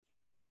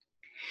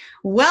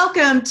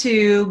Welcome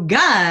to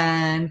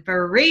Gun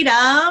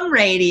Freedom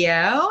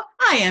Radio.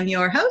 I am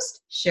your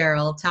host,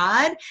 Cheryl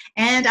Todd,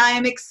 and I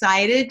am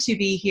excited to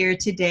be here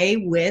today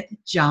with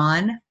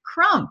John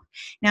Crump.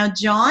 Now,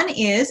 John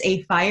is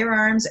a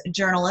firearms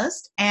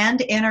journalist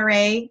and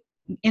NRA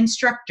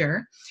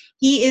instructor.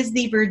 He is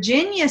the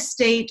Virginia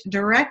State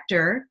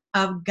Director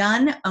of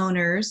Gun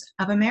Owners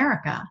of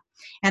America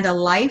and a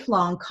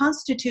lifelong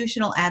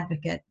constitutional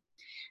advocate.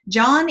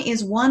 John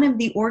is one of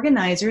the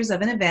organizers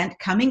of an event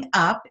coming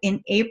up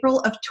in April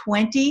of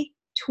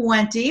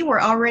 2020. We're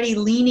already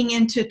leaning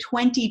into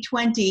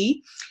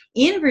 2020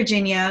 in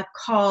Virginia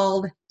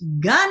called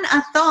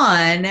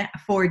Gun-a-thon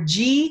for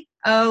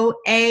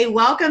GOA.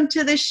 Welcome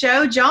to the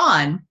show,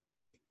 John.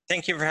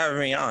 Thank you for having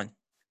me on.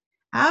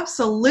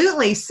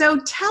 Absolutely. So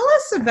tell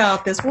us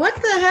about this. What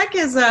the heck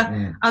is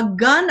a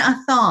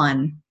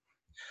Gun-a-thon?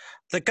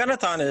 The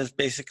Gun-a-thon is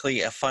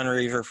basically a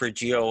fundraiser for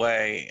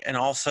GOA, and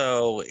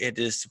also it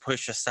is to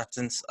push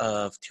acceptance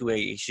of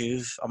 2A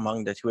issues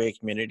among the 2A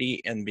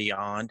community and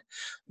beyond.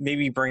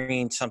 Maybe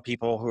bringing some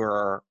people who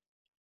are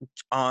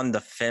on the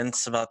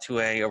fence about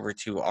 2A over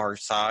to our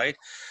side.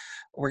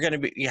 We're going to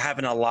be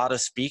having a lot of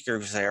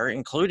speakers there,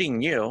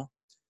 including you.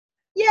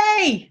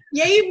 Yay!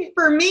 Yay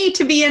for me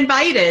to be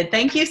invited.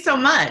 Thank you so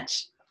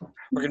much.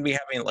 We're going to be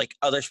having like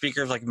other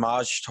speakers like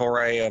Maj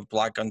Toure of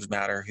Black Guns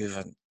Matter, who's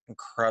an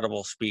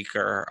incredible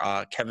speaker.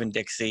 Kevin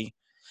Dixie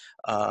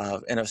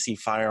of NFC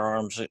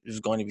Firearms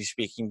is going to be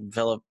speaking.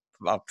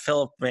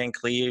 Philip Van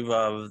Cleve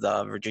of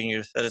the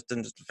Virginia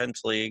Citizens Defense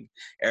League.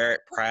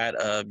 Eric Pratt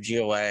of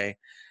GOA.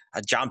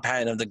 John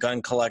Patton of the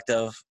Gun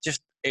Collective.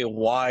 Just a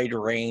wide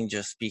range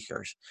of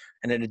speakers.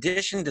 And in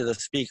addition to the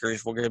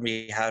speakers, we're going to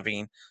be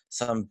having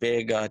some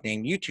big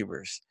name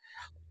YouTubers.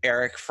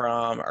 Eric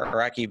from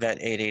Iraqi Vet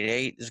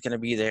 888 is going to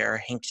be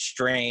there. Hank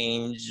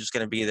Strange is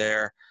going to be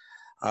there.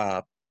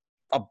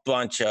 A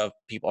bunch of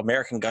people.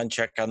 American Gun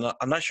Check.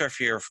 I'm not sure if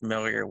you're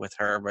familiar with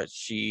her, but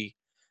she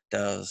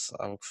does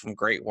some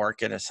great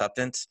work in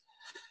acceptance.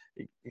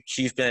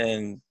 She's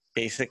been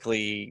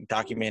basically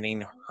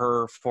documenting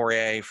her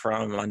foray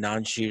from a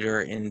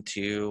non-shooter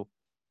into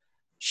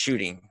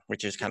shooting,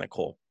 which is kind of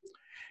cool.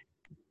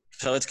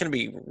 So it's going to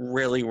be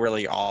really,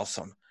 really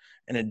awesome.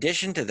 In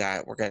addition to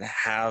that, we're going to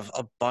have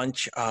a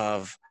bunch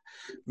of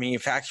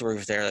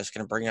manufacturers there that's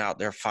going to bring out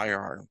their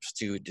firearms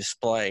to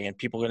display, and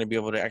people are going to be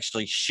able to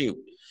actually shoot.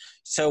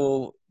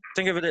 So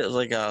think of it as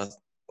like a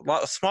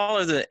lot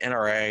smaller than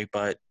NRA,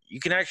 but you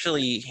can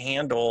actually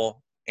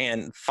handle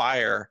and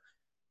fire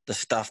the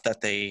stuff that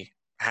they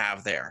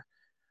have there.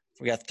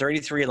 We got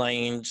 33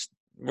 lanes.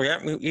 We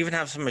even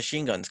have some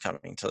machine guns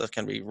coming, so that's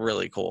going to be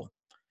really cool.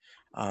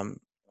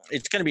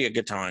 It's going to be a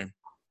good time.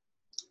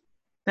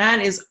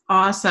 That is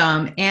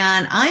awesome.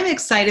 And I'm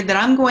excited that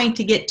I'm going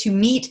to get to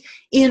meet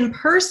in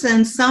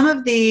person some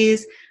of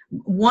these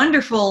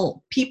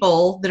wonderful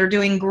people that are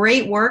doing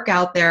great work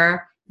out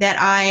there that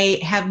I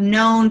have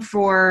known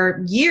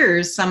for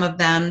years, some of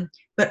them,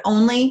 but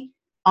only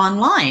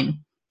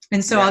online.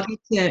 And so I'll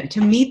get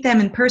to meet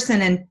them in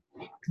person. And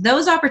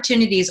those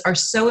opportunities are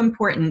so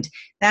important.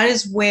 That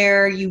is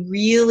where you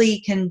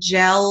really can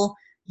gel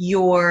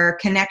your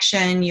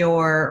connection,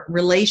 your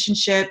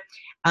relationship,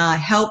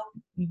 help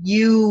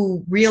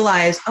you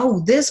realize,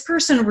 oh, this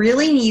person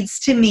really needs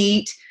to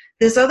meet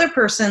this other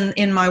person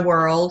in my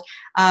world.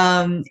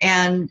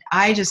 And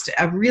I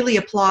really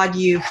applaud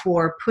you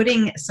for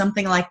putting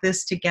something like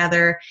this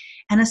together,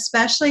 and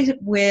especially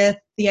with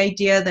the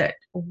idea that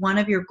one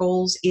of your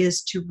goals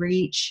is to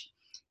reach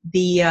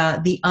the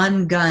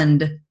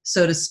ungunned,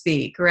 so to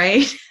speak,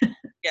 right?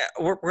 Yeah,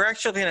 we're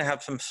actually going to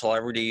have some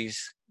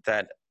celebrities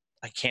that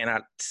I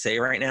cannot say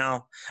right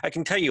now. I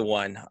can tell you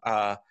one.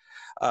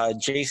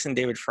 Jason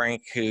David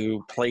Frank,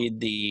 who played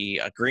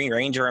the Green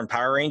Ranger in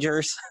Power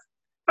Rangers.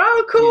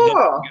 Oh, cool. He's a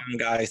young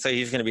guy, so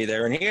he's going to be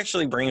there. And he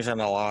actually brings in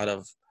a lot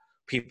of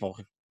people.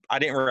 I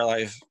didn't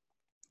realize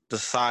the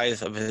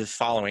size of his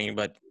following,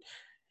 but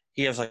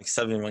he has like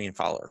 7 million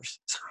followers.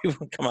 So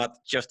people come out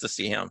just to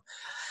see him.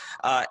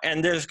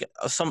 And there's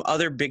some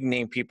other big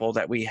name people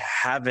that we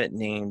haven't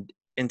named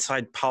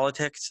inside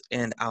politics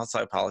and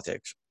outside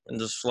politics in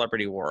the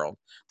celebrity world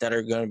that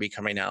are going to be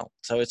coming out.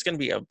 So it's going to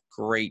be a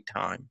great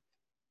time.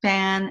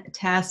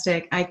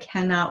 Fantastic. I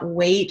cannot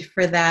wait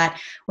for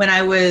that. When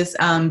I was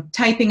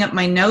typing up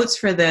my notes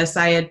for this,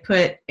 I had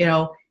put,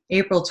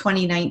 April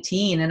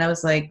 2019, and I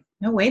was like,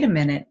 no, wait a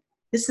minute.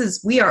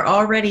 We are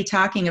already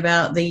talking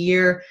about the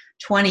year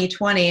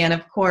 2020. And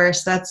of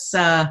course, that's,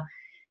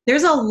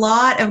 there's a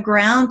lot of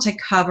ground to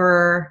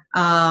cover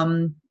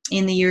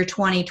in the year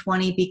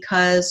 2020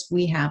 because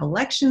we have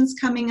elections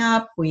coming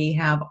up. We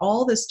have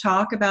all this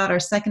talk about our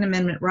Second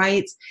Amendment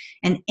rights,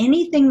 and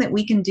anything that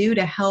we can do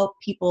to help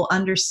people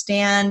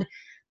understand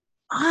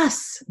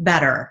us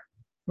better,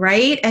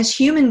 right? As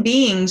human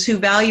beings who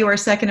value our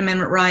Second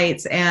Amendment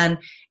rights and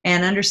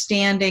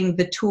understanding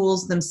the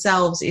tools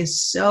themselves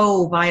is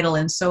so vital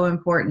and so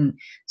important.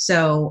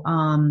 So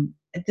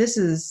this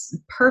is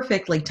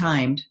perfectly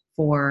timed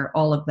for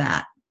all of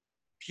that.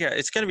 Yeah,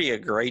 it's going to be a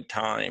great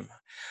time.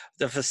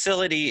 The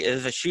facility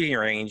is a shooting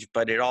range,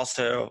 but it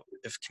also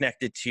is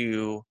connected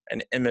to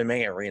an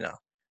MMA arena.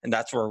 And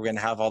that's where we're going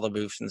to have all the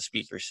booths and the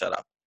speakers set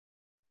up.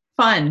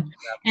 Fun.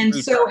 And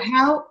so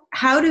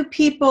how do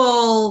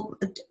people,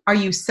 are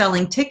you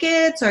selling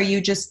tickets? Are you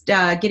just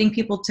getting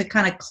people to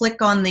kind of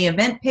click on the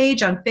event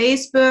page on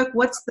Facebook?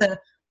 What's the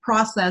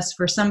process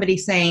for somebody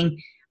saying,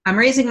 I'm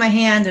raising my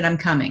hand and I'm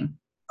coming?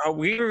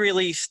 We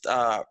released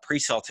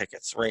pre-sale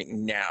tickets right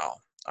now.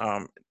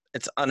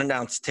 It's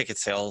unannounced ticket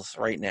sales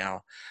right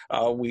now.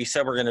 We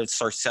said we're going to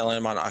start selling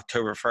them on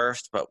October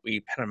 1st, but we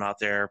put them out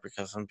there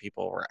because some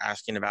people were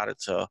asking about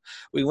it. So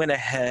we went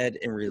ahead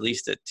and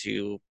released it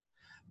to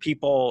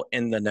people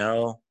in the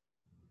know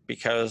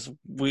because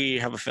we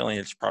have a feeling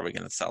it's probably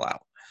going to sell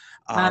out.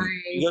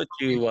 You go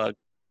to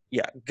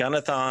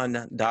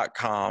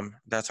gunathon.com.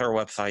 That's our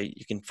website.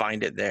 You can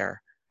find it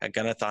there at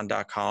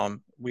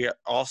gunathon.com.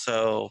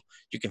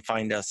 You can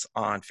find us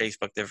on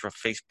Facebook. There's a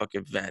Facebook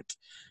event.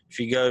 If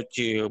you go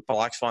to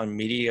Black Swan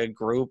Media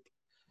Group,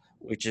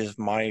 which is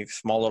my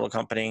small little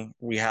company,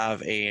 we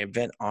have a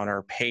event on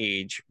our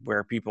page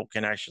where people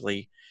can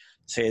actually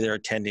say they're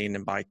attending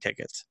and buy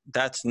tickets.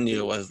 That's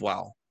new as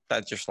well.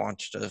 That just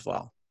launched as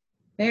well.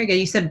 Very good.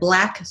 You said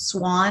Black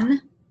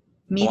Swan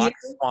Media?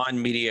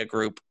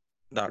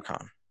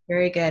 BlackSwanMediaGroup.com.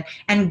 Very good.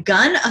 And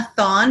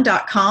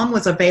gunathon.com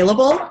was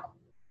available?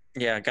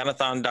 Yeah,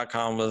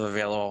 gunathon.com was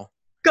available.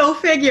 Go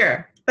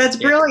figure. That's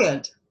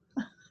brilliant.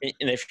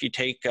 And if you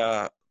take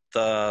the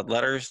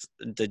letters,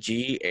 the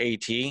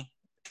GAT,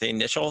 the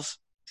initials,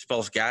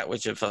 spells GAT,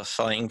 which is a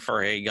slang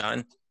for a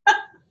gun.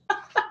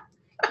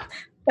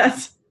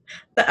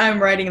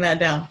 I'm writing that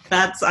down.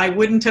 I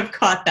wouldn't have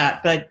caught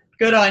that, but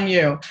good on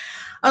you.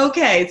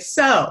 Okay,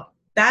 so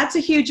that's a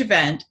huge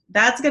event.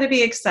 That's going to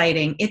be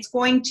exciting. It's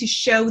going to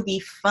show the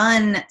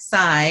fun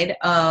side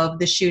of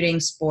the shooting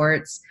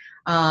sports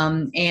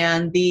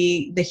and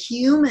the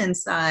human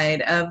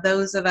side of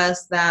those of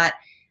us that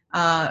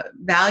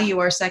value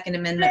our Second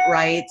Amendment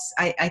rights.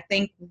 I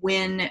think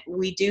when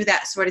we do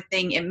that sort of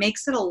thing, it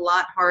makes it a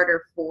lot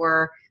harder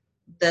for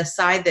the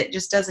side that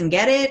just doesn't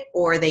get it,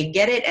 or they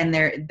get it and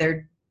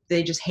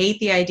they just hate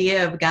the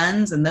idea of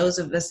guns, and those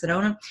of us that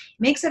own them.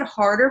 It makes it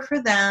harder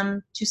for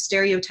them to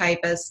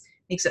stereotype us,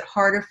 makes it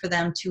harder for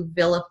them to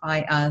vilify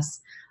us.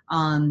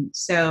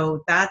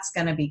 So that's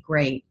going to be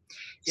great.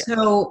 Yeah.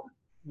 So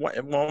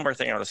one more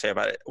thing I want to say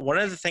about it. One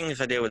of the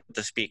things I did with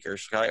the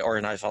speakers, I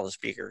organized all the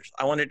speakers.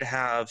 I wanted to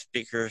have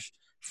speakers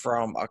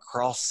from a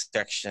cross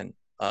section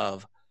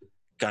of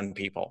gun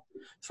people.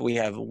 So we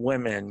have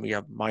women, we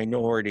have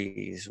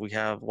minorities, we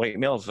have white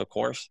males, of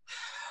course.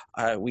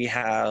 We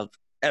have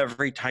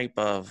every type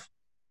of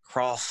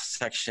cross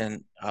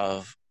section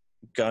of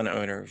gun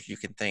owners you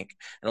can think.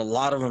 And a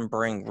lot of them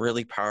bring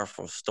really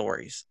powerful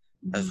stories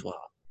as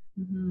well.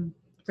 Mm-hmm.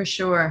 For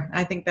sure.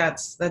 I think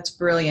that's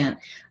brilliant.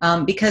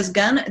 Because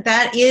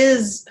that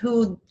is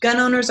who gun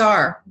owners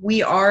are.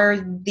 We are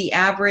the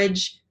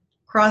average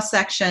cross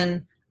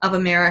section of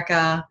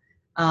America.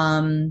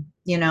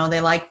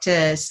 They like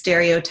to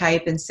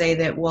stereotype and say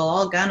that, well,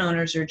 all gun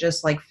owners are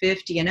just like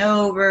 50 and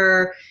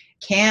over,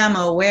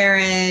 camo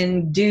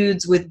wearing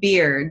dudes with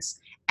beards.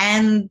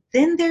 And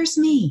then there's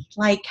me.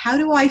 Like, how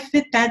do I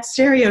fit that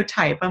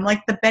stereotype? I'm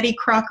like the Betty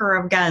Crocker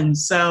of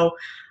guns. So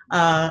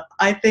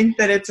I think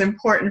that it's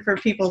important for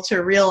people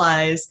to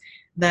realize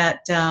that,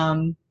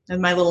 and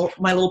my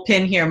little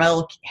pin here, my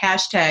little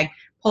hashtag,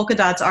 polka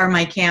dots are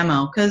my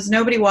camo, because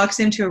nobody walks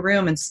into a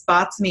room and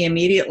spots me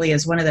immediately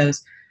as one of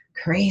those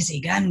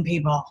crazy gun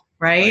people,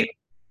 right?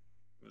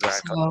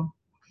 Exactly.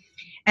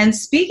 And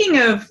speaking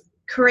of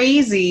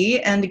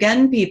crazy and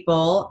gun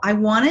people, I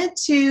wanted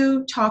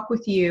to talk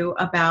with you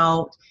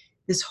about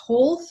this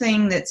whole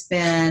thing that's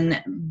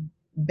been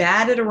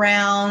batted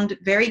around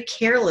very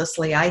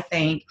carelessly, I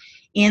think,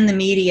 in the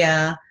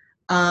media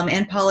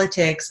and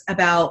politics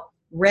about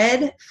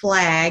red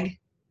flag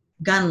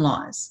gun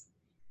laws.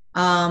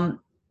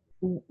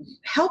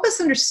 Help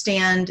us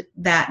understand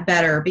that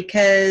better,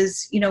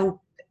 because,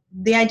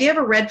 the idea of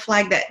a red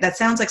flag, that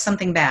sounds like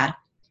something bad.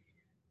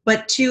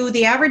 But to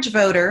the average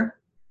voter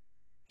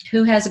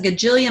who has a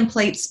gajillion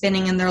plates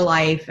spinning in their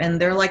life,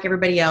 and they're like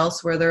everybody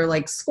else, where they're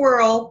like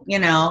squirrel,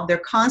 they're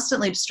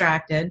constantly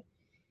distracted.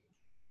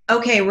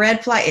 Okay,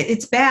 red flag,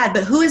 it's bad,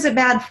 but who is it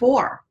bad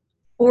for?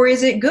 Or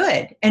is it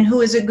good? And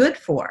who is it good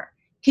for?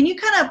 Can you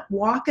kind of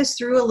walk us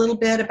through a little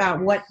bit about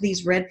what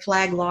these red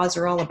flag laws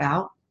are all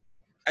about?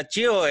 At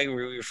GOA,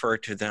 we refer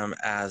to them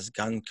as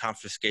gun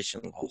confiscation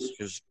laws,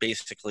 because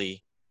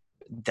basically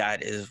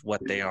that is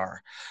what they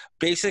are.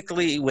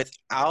 Basically,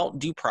 without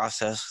due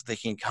process, they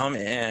can come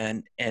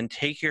in and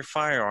take your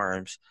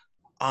firearms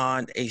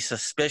on a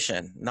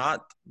suspicion,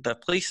 not the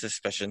police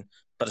suspicion,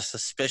 but a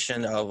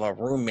suspicion of a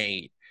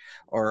roommate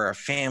or a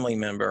family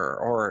member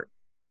or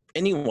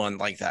anyone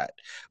like that,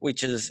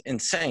 which is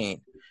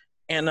insane.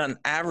 And on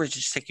average,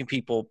 it's taking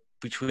people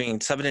between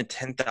 $7,000 and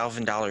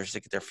 $10,000 to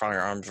get their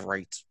firearms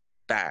rights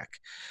back.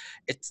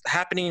 It's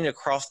happening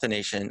across the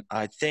nation.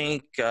 I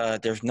think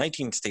there's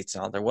 19 states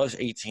now. There was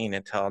 18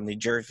 until New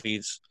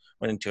Jersey's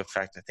went into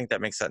effect. I think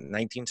that makes that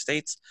 19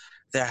 states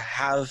that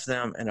have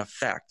them in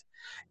effect.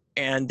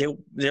 And they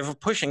were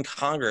pushing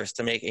Congress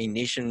to make a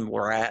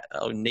nationwide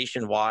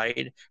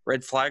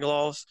red flag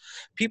laws.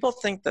 People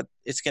think that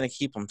it's going to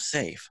keep them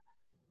safe,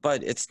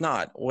 but it's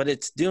not. What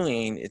it's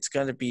doing, it's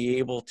going to be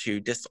able to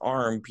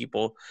disarm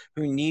people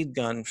who need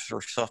guns for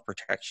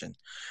self-protection.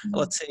 Mm-hmm.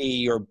 Let's say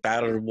you're a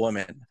battered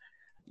woman.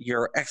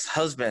 Your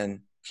ex-husband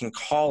can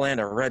call in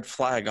a red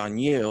flag on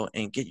you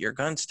and get your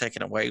guns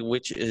taken away,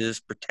 which is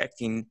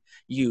protecting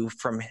you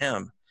from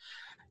him.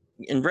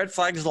 And red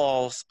flags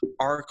laws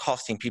are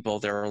costing people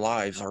their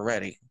lives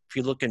already. If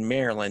you look in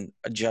Maryland,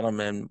 a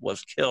gentleman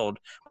was killed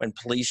when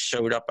police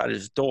showed up at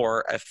his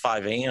door at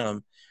 5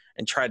 a.m.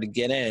 and tried to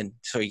get in.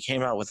 So he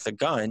came out with a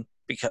gun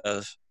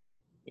because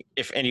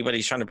if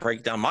anybody's trying to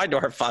break down my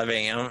door at 5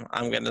 a.m.,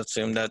 I'm going to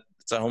assume that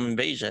it's a home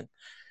invasion.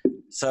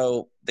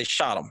 So they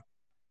shot him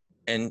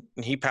and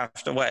he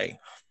passed away.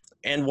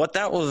 And what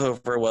that was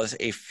over was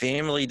a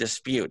family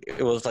dispute.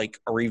 It was like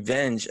a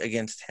revenge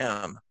against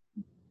him.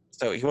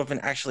 So he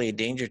wasn't actually a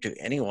danger to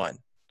anyone.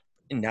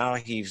 And now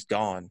he's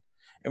gone.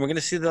 And we're going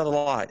to see that a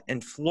lot.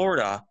 In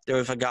Florida, there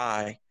was a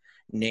guy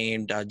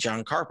named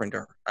John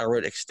Carpenter. I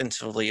wrote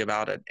extensively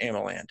about it,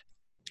 AmmoLand.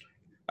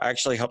 I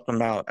actually helped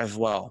him out as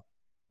well.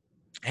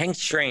 Hank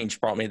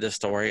Strange brought me this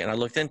story, and I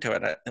looked into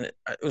it, and it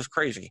was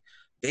crazy.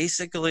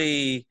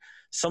 Basically,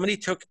 somebody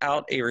took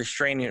out a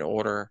restraining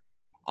order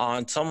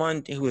on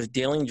someone who was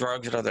dealing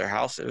drugs at their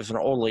house. It was an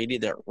old lady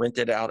that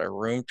rented out a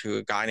room to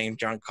a guy named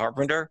John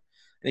Carpenter,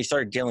 and he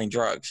started dealing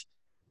drugs.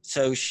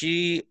 So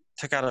she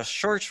took out a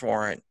search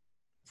warrant,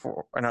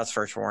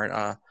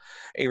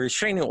 a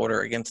restraining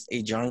order against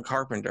a John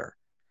Carpenter.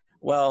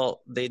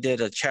 Well, they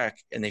did a check,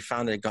 and they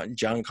found a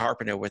John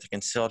Carpenter with a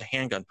concealed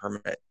handgun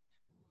permit.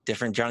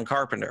 Different John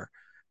Carpenter.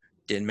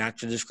 Didn't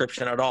match the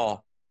description at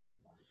all.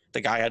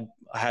 The guy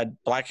had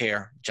black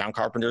hair. John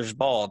Carpenter's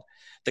bald.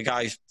 The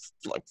guy's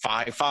like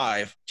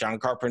 5'5". John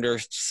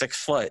Carpenter's 6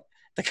 foot.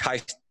 The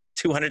guy's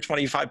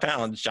 225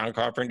 pounds. John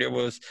Carpenter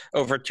was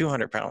over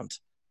 200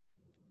 pounds.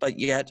 But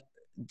yet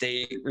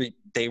they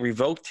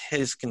revoked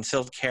his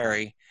concealed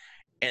carry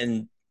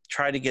and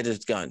tried to get his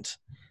guns.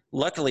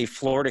 Luckily,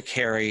 Florida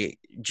Carry,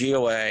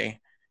 GOA,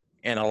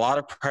 and a lot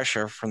of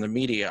pressure from the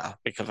media,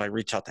 because I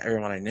reached out to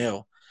everyone I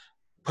knew,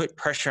 put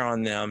pressure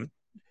on them.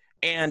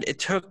 And it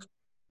took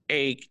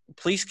a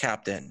police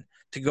captain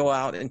to go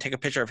out and take a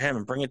picture of him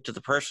and bring it to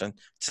the person,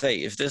 say,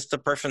 is this the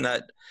person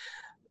that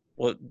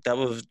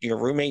was your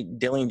roommate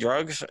dealing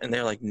drugs? And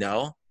they're like,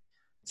 no.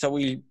 So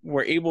we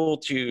were able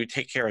to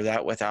take care of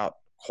that without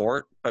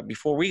court. But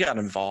before we got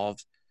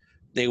involved,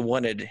 they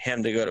wanted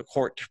him to go to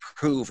court to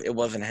prove it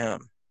wasn't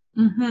him.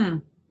 Mm-hmm.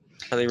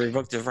 So they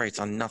revoked his rights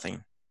on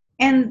nothing.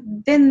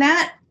 And then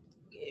that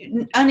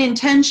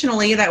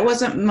unintentionally, that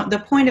wasn't the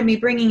point of me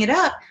bringing it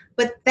up,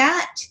 but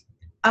that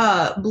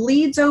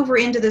bleeds over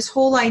into this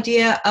whole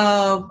idea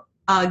of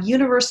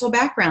universal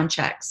background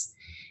checks.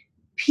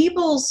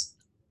 People's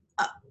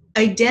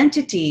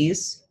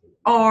identities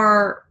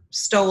are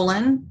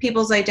stolen.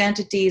 People's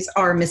identities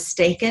are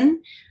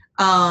mistaken.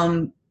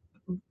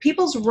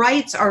 People's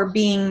rights are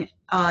being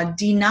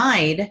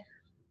denied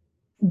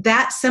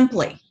that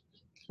simply,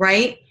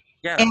 right?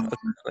 Yeah, and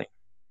exactly.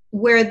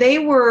 Where they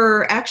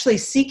were actually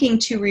seeking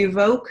to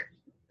revoke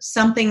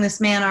something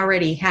this man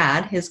already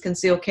had, his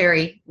concealed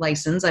carry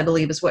license, I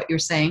believe is what you're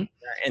saying.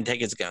 And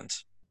take his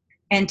guns.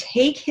 And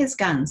take his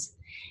guns.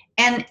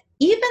 And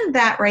even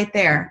that right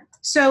there.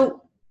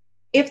 So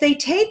if they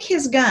take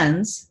his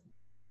guns,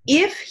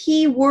 if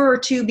he were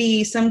to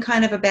be some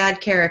kind of a bad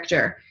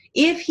character,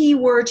 if he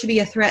were to be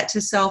a threat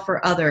to self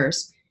or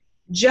others,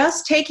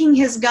 just taking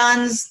his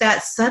guns,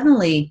 that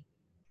suddenly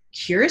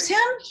cures him.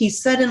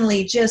 He's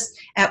suddenly just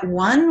at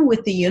one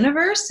with the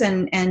universe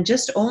and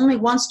just only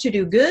wants to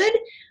do good.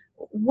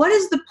 What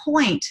is the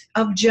point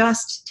of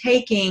just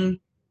taking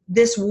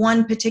this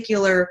one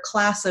particular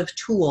class of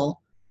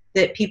tool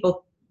that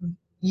people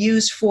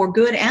use for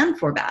good and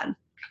for bad?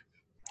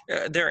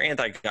 They're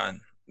anti-gun.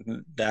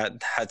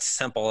 That's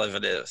simple as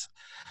it is.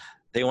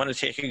 They want to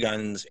take your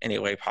guns any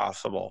way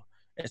possible.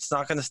 It's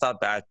not going to stop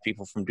bad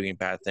people from doing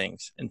bad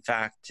things. In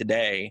fact,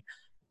 today,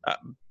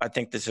 I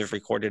think this is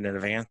recorded in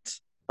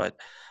advance, but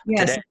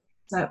yes, today,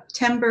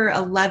 September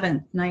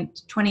 11th,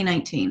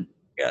 2019.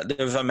 Yeah,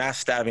 there was a mass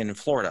stabbing in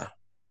Florida,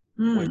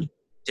 which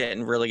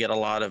didn't really get a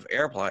lot of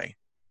airplay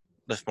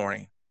this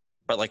morning,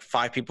 but like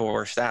 5 people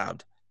were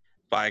stabbed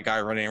by a guy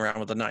running around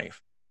with a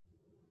knife.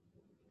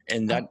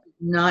 And that, I did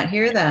not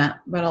hear that,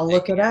 but I'll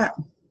look it up.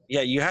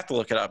 Yeah, you have to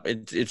look it up.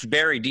 It's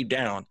buried deep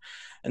down,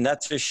 and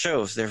that just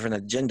shows there's an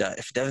agenda.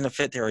 If it doesn't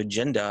fit their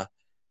agenda,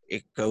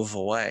 it goes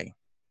away.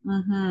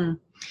 Mm-hmm.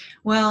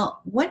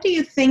 Well, what do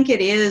you think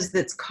it is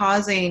that's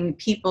causing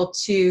people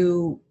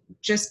to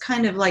just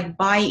kind of like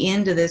buy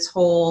into this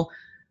whole,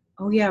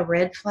 oh yeah,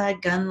 red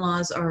flag gun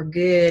laws are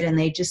good, and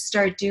they just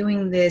start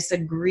doing this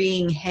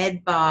agreeing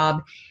head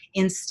bob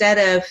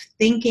instead of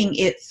thinking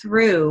it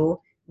through,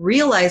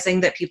 realizing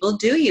that people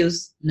do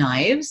use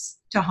knives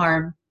to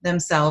harm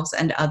themselves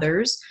and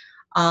others,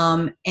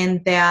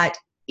 and that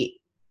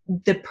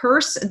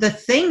the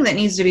thing that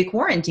needs to be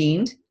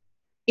quarantined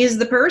is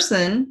the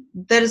person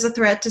that is a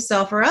threat to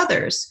self or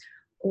others.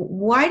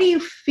 Why do you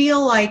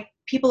feel like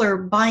people are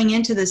buying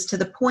into this to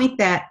the point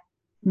that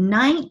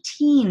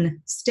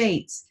 19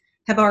 states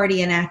have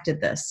already enacted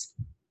this?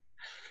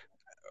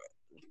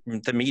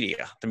 The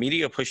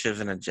media pushes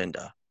an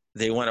agenda.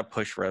 They want to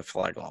push red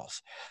flag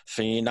laws.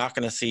 So you're not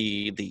going to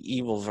see the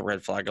evils of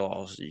red flag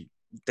laws.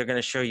 They're going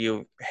to show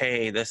you,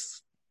 hey,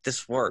 this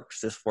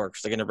works. This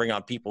works. They're going to bring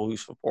on people who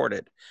support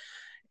it,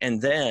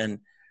 and then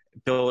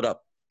build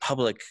up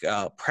public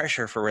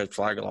pressure for red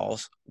flag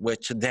laws,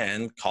 which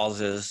then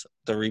causes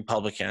the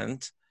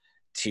Republicans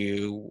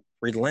to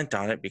relent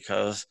on it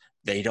because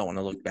they don't want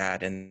to look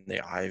bad in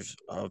the eyes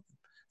of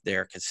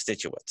their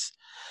constituents.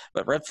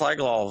 But red flag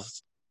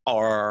laws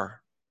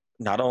are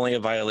not only a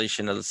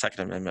violation of the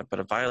Second Amendment, but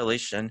a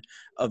violation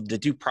of the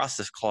due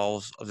process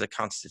clause of the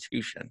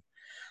Constitution.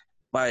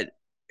 But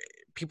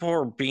people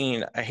are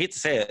being, I hate to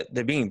say it,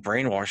 they're being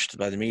brainwashed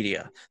by the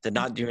media. They're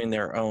not doing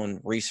their own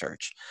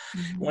research.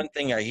 Mm-hmm. One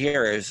thing I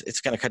hear is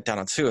it's going to cut down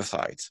on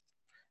suicides.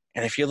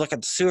 And if you look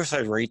at the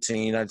suicide rates in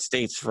the United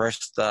States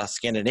versus the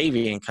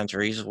Scandinavian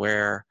countries,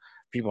 where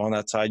people on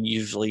that side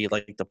usually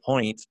like to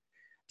point,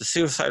 the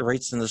suicide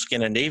rates in the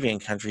Scandinavian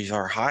countries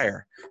are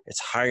higher. It's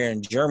higher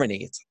in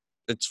Germany.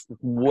 It's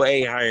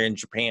way higher in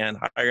Japan,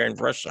 higher in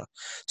Russia.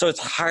 So it's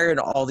higher in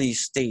all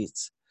these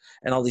states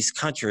and all these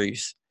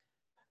countries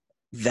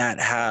that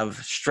have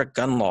strict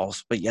gun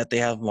laws, but yet they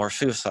have more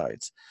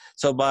suicides.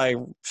 So by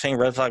saying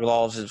red flag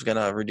laws is going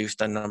to reduce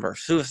the number of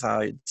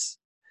suicides,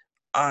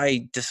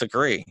 I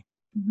disagree.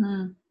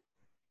 Mm-hmm.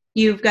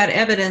 You've got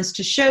evidence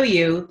to show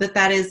you that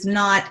that is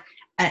not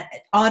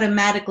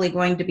automatically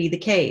going to be the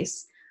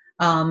case.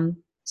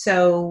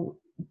 So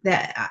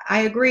that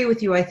I agree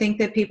with you. I think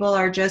that people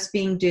are just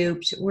being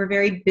duped. We're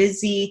very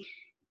busy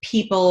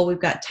people. We've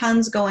got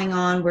tons going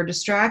on. We're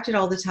distracted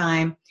all the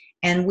time.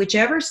 And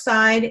whichever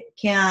side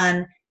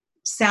can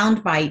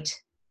soundbite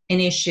an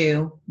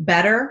issue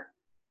better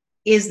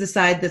is the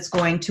side that's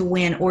going to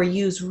win, or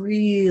use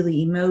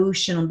really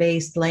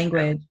emotional-based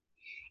language.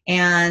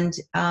 And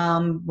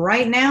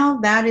right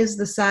now, that is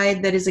the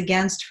side that is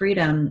against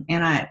freedom.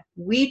 And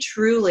we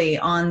truly,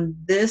 on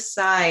this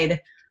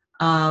side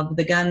of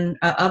the gun,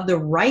 of the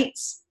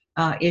rights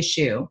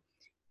issue,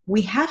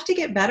 we have to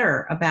get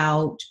better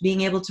about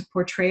being able to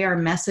portray our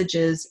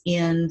messages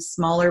in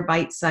smaller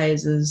bite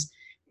sizes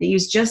that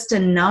use just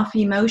enough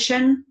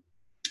emotion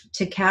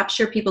to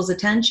capture people's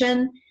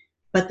attention,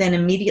 but then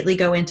immediately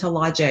go into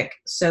logic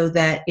so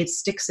that it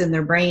sticks in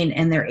their brain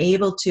and they're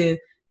able to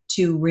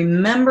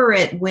remember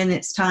it when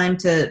it's time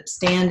to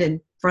stand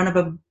in front of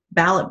a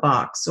ballot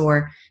box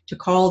or to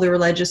call their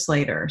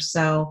legislator.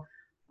 So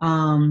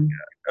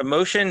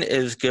emotion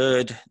is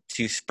good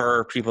to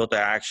spur people to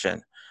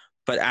action,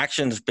 but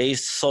actions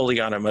based solely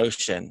on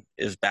emotion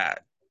is bad.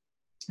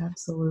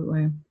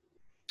 Absolutely.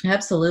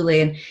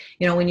 Absolutely. And,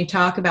 when you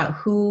talk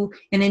about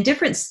and in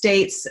different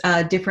states,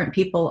 different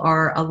people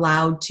are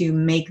allowed to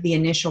make the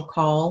initial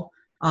call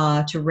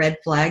to red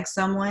flag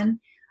someone.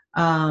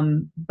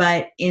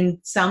 But in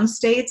some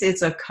states,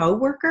 it's a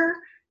coworker.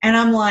 And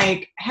I'm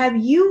like, have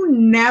you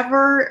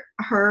never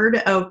heard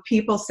of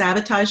people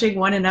sabotaging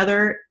one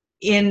another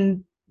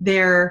in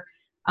their,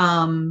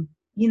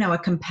 a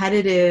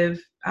competitive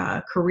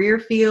career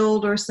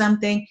field or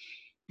something?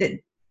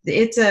 That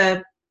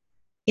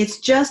it's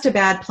just a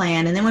bad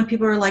plan. And then when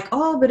people are like,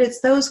 oh, but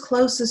it's those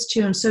closest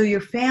to him, so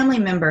your family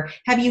member.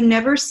 Have you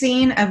never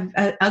seen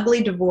a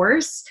ugly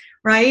divorce,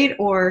 right?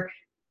 Or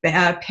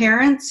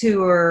parents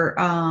who are,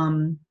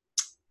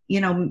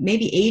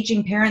 maybe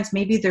aging parents,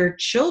 maybe their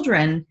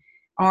children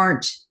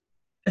aren't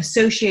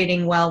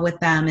associating well with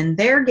them and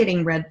they're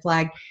getting red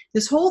flagged.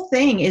 This whole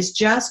thing is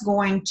just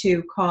going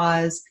to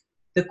cause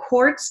the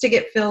courts to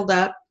get filled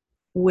up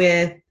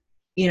with,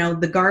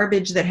 the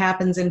garbage that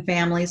happens in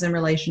families and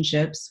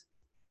relationships.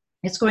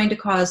 It's going to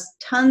cause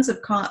tons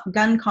of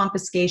gun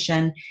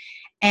confiscation.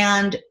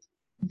 And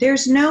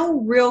there's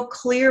no real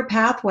clear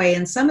pathway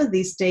in some of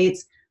these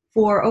states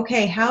for,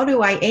 okay, how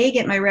do I, A,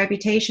 get my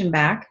reputation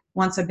back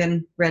once I've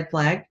been red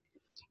flagged?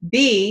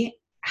 B,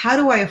 how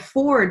do I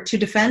afford to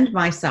defend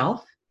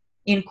myself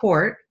in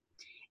court?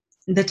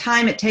 The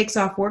time it takes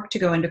off work to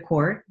go into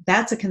court,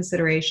 that's a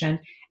consideration.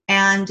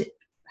 And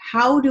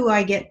how do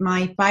I get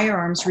my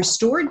firearms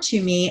restored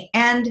to me?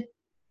 And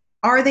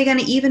are they going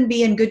to even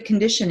be in good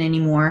condition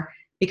anymore?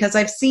 Because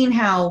I've seen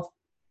how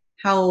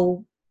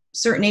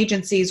certain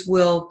agencies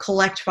will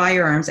collect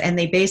firearms and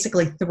they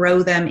basically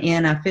throw them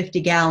in a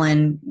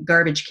 50-gallon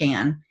garbage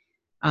can.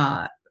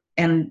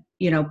 And,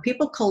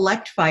 people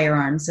collect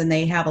firearms and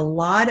they have a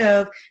lot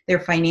of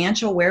their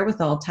financial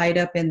wherewithal tied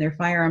up in their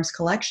firearms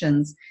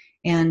collections.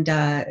 And,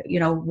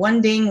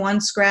 one ding, one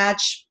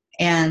scratch,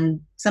 and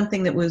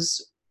something that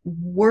was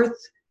worth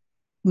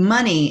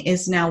money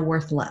is now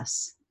worth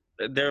less.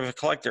 There's a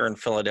collector in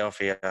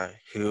Philadelphia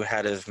who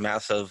had his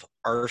massive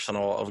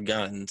arsenal of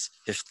guns,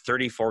 his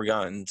 34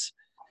 guns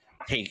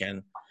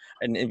taken,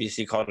 and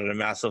NBC called it a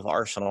massive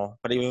arsenal,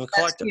 but he was a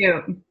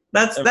collector.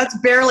 That's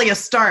barely a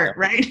start,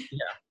 right?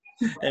 Yeah.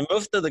 And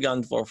most of the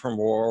guns were from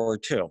World War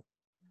II.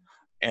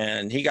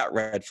 And he got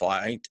red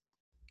flagged.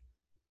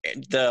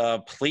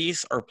 The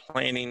police are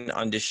planning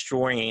on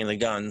destroying the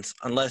guns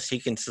unless he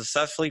can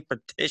successfully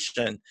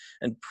petition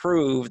and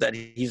prove that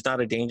he's not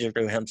a danger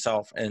to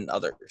himself and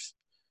others,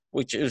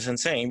 which is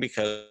insane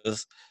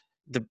because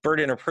the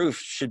burden of proof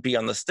should be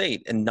on the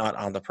state and not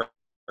on the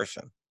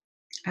person.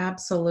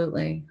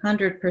 Absolutely,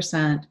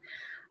 100%.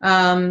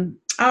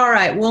 All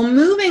right, well,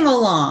 moving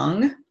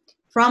along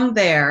from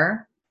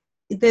there,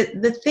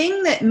 the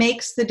thing that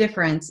makes the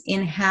difference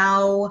in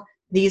how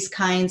these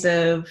kinds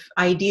of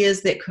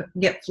ideas that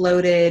get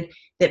floated,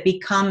 that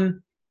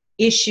become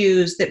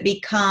issues, that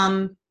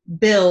become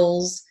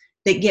bills,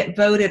 that get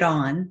voted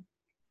on,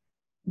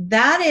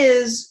 that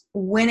is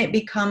when it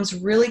becomes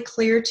really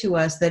clear to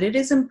us that it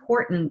is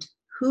important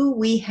who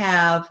we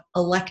have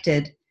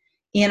elected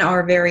in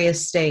our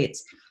various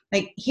states.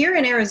 Like here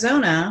in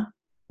Arizona,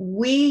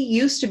 we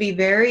used to be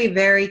very,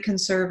 very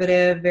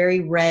conservative, very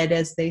red,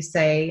 as they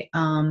say,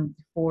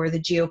 for the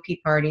GOP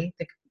party,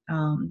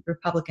 the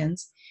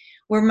Republicans.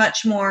 We're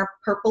much more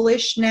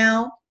purplish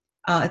now.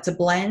 It's a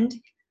blend.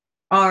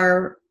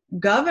 Our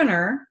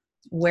governor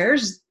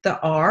wears the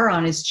R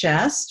on his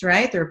chest,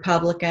 right? The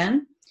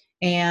Republican.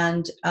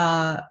 And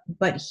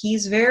but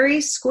he's very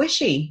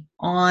squishy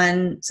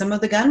on some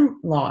of the gun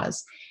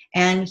laws.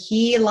 And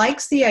he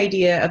likes the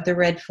idea of the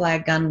red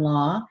flag gun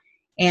law.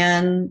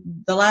 And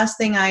the last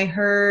thing I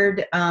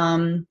heard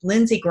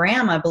Lindsey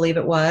Graham, I believe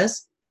it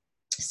was,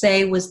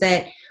 say was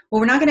that, well,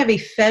 we're not going to have a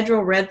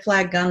federal red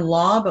flag gun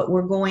law, but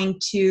we're going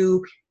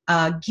to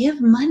give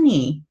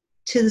money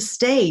to the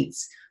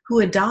states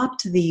who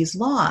adopt these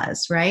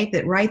laws, right,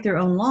 that write their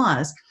own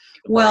laws.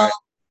 Well,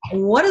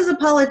 what does a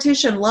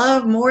politician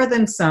love more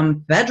than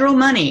some federal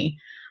money?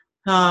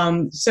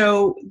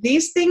 So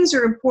these things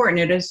are important.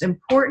 It is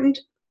important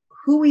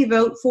who we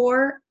vote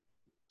for,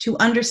 to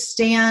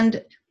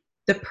understand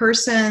the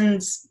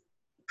person's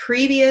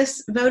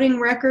previous voting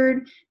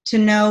record, to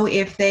know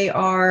if they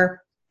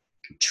are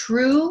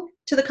true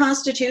to the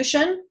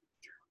Constitution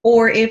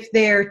or if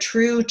they're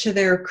true to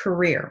their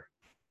career,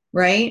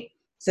 right?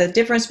 It's the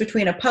difference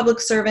between a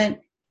public servant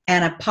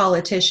and a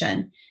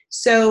politician.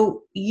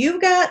 So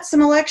you've got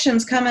some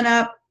elections coming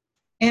up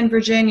in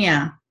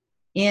Virginia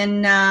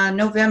in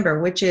November,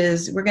 which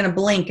is, we're going to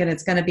blink and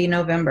it's going to be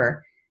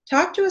November.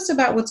 Talk to us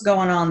about what's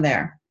going on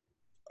there.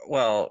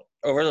 Well,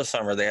 over the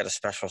summer, they had a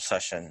special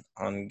session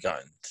on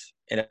guns,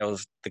 and it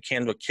was the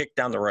can would kick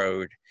down the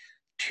road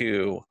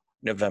to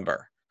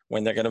November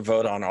when they're going to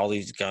vote on all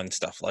these gun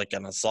stuff, like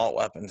an assault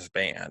weapons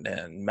ban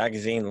and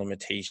magazine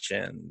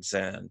limitations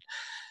and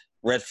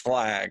red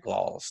flag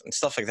laws and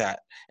stuff like that.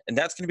 And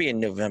that's going to be in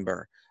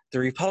November. The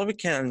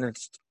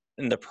Republicans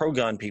and the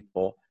pro-gun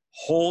people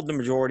hold the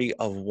majority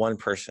of one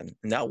person.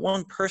 And that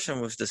one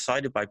person was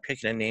decided by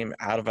picking a name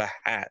out of a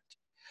hat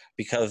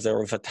because there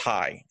was a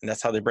tie. And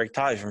that's how they break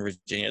ties in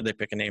Virginia. They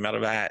pick a name out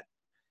of a hat.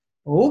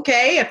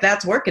 Okay, if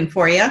that's working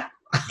for you.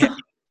 Yeah.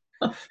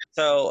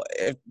 So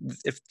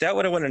if that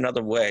would have went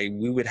another way,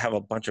 we would have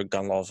a bunch of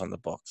gun laws on the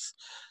books.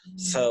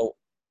 So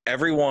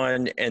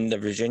everyone in the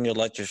Virginia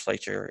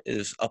legislature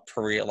is up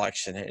for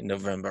re-election in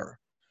November.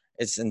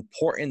 It's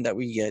important that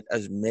we get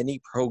as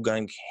many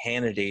pro-gun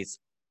candidates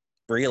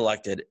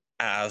re-elected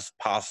as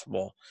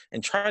possible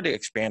and try to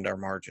expand our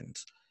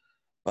margins.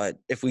 But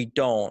if we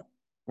don't,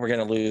 we're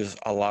going to lose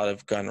a lot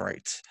of gun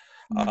rights.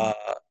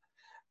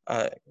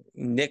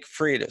 Nick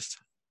Freitas,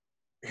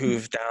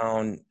 who's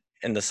down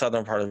in the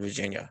southern part of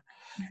Virginia,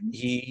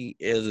 he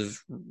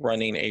is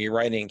running a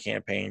write-in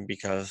campaign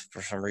because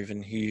for some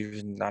reason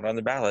he's not on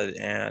the ballot,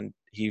 and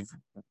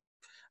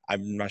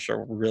I'm not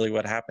sure really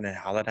what happened and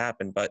how that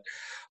happened, but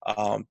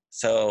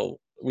so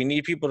we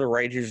need people to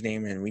write his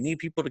name in. We need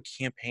people to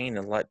campaign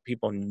and let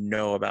people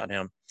know about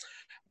him.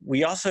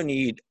 We also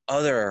need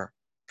other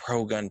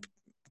pro-gun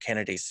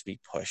candidates to be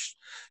pushed.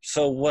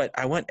 So what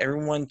I want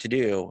everyone to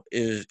do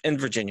is, in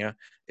Virginia,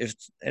 is,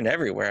 and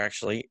everywhere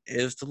actually,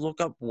 is to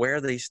look up where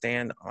they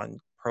stand on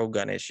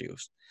pro-gun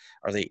issues.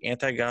 Are they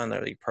anti-gun?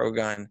 Are they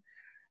pro-gun?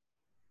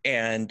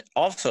 And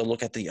also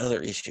look at the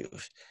other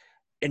issues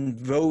and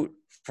vote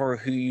for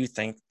who you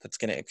think that's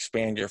going to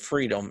expand your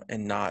freedom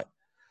and not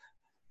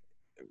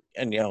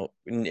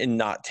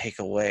take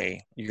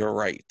away your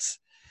rights.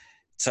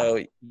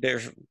 So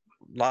there's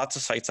lots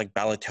of sites like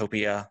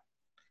Ballotopia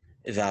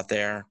is out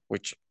there,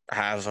 which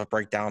has a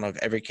breakdown of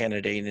every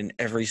candidate in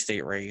every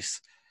state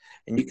race.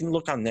 And you can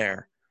look on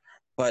there.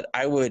 But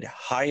I would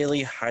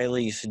highly,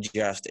 highly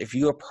suggest, if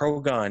you are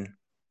pro-gun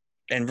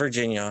in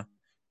Virginia,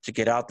 to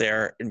get out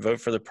there and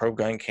vote for the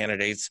pro-gun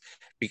candidates,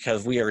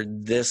 because we are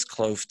this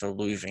close to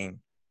losing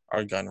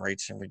our gun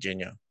rights in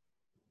Virginia.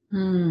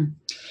 And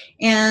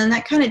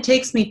that kind of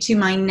takes me to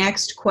my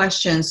next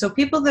question. So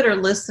people that are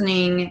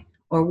listening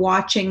or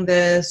watching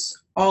this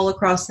all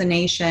across the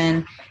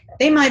nation,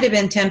 they might have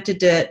been tempted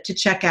to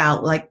check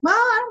out, like, well,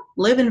 I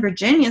live in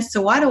Virginia,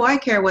 so why do I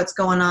care what's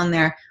going on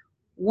there?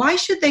 Why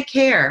should they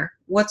care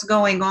what's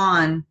going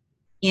on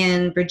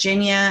in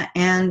Virginia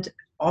and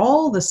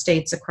all the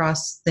states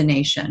across the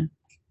nation?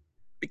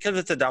 because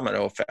it's a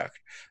domino effect.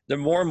 The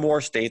more and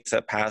more states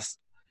that pass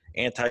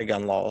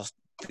anti-gun laws,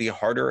 the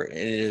harder it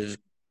is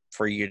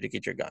for you to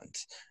get your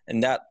guns.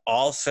 And that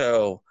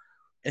also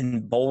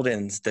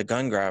emboldens the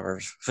gun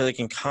grabbers so they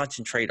can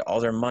concentrate all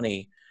their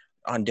money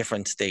on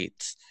different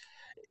states.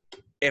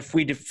 If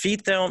we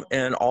defeat them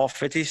in all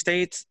 50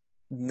 states,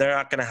 they're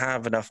not going to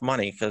have enough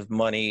money because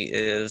money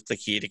is the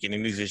key to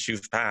getting these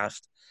issues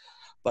passed.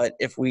 But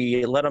if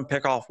we let them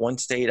pick off one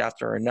state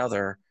after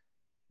another,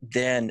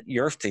 then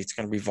your state's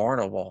going to be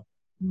vulnerable.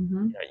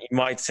 Mm-hmm. You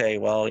might say,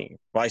 well,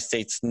 my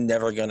state's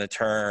never going to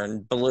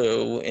turn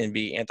blue and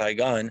be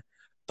anti-gun.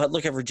 But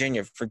look at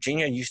Virginia.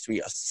 Virginia used to be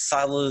a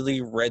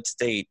solidly red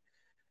state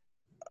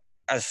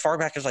as far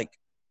back as like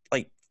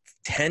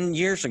 10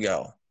 years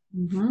ago.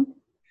 Mm-hmm.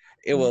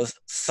 It was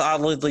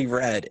solidly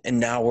red, and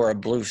now we're a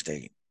blue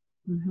state.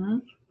 Mm-hmm.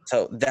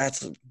 So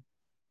that's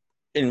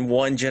in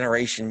one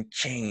generation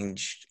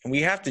changed, and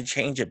we have to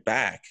change it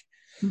back.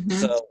 Mm-hmm.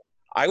 So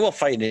I will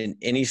fight in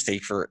any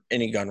state for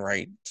any gun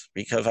rights,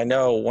 because I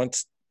know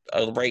once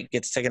a right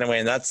gets taken away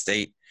in that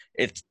state,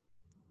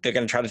 they're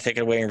going to try to take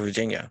it away in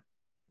Virginia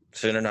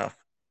soon enough.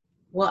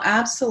 Well,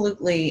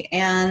 absolutely.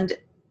 And,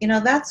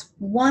 that's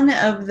one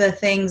of the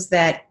things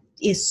that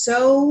is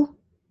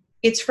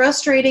it's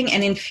frustrating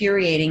and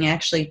infuriating,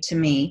 actually, to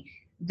me,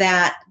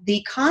 that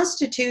the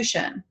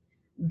Constitution,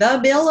 the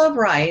Bill of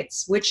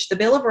Rights, which the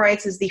Bill of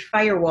Rights is the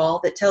firewall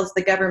that tells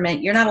the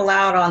government you're not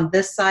allowed on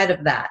this side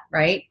of that,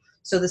 right?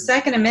 So the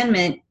Second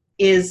Amendment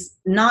is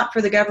not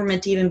for the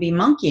government to even be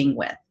monkeying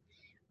with.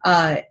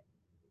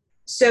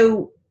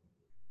 So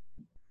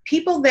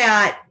people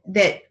that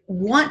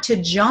want to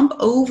jump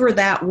over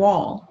that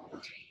wall,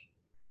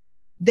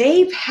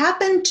 they've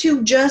happened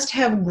to just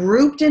have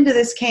grouped into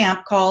this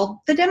camp called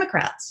the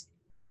Democrats.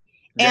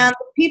 Yeah. And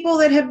people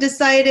that have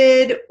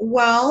decided,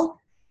 well,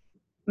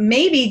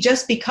 maybe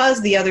just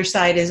because the other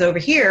side is over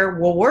here,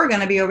 well, we're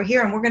going to be over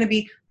here and we're going to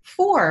be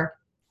for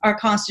our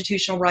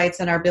constitutional rights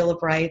and our Bill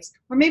of Rights,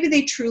 or maybe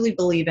they truly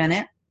believe in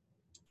it.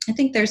 I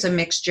think there's a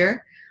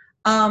mixture.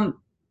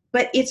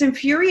 But it's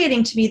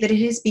infuriating to me that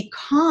it has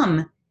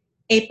become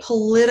a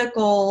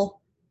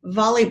political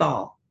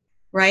volleyball,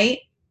 right?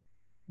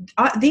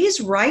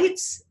 These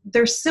rights,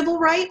 they're civil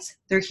rights,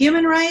 they're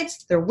human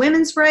rights, they're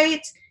women's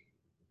rights.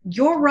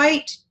 Your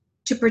right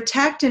to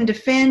protect and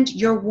defend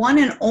your one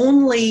and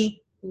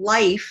only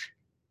life,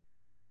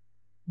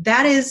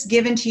 that is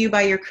given to you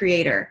by your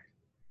Creator,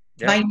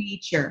 by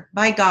nature,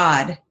 by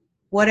God,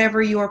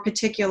 whatever your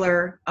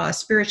particular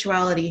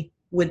spirituality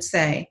would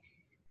say.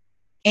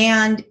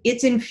 And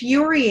it's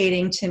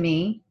infuriating to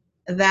me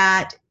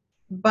that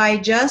by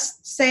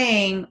just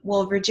saying,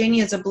 well,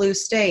 Virginia is a blue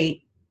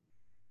state,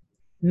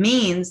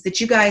 means that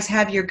you guys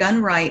have your gun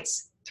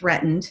rights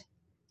threatened,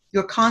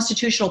 your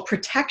constitutional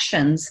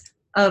protections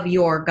of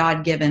your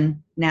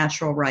God-given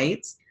natural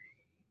rights.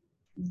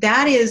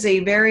 That is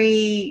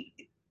to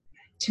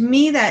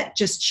me, that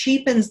just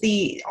cheapens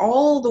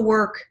all the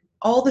work,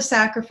 all the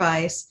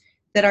sacrifice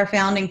that our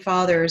founding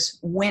fathers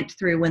went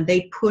through when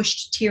they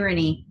pushed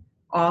tyranny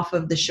off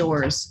of the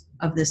shores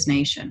of this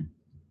nation.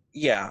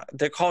 Yeah,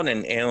 they're called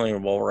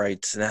inalienable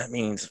rights, and that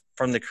means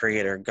from the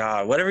Creator,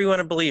 God, whatever you want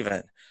to believe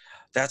in.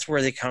 That's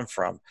where they come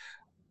from.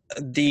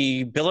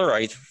 The Bill of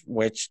Rights,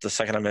 which the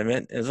Second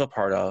Amendment is a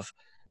part of,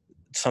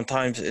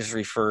 sometimes is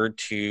referred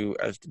to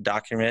as the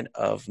document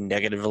of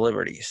negative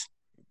liberties.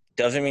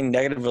 Doesn't mean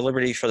negative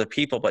liberties for the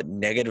people, but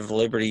negative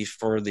liberties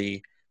for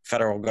the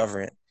federal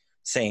government,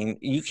 saying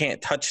you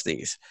can't touch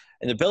these.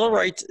 And the Bill of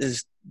Rights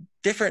is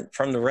different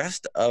from the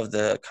rest of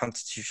the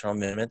constitutional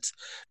amendments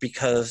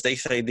because they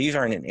say these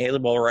are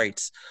inalienable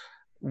rights.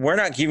 We're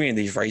not giving you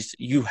these rights.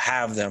 You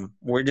have them.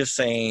 We're just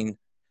saying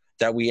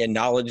that we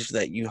acknowledge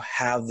that you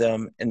have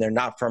them and they're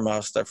not from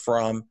us. They're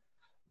from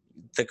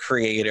the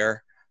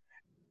Creator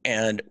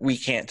and we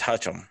can't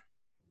touch them.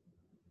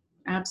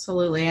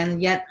 Absolutely.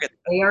 And yet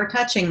they are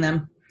touching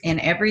them in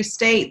every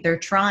state. They're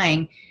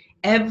trying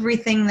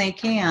everything they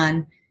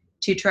can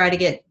to try to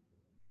get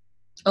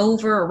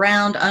over,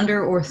 around,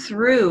 under, or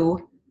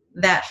through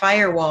that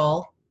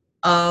firewall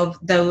of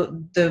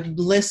the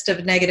list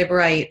of negative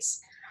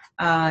rights.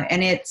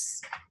 And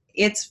it's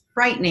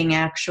frightening,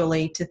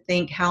 actually, to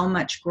think how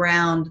much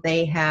ground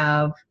they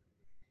have.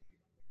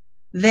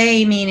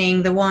 They,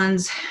 meaning the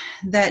ones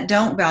that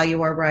don't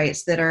value our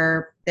rights, that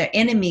are the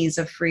enemies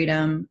of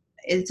freedom.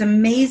 It's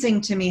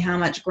amazing to me how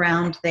much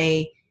ground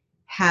they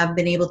have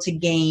been able to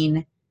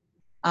gain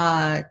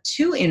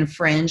to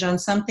infringe on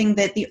something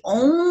that the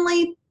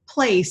only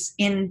place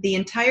in the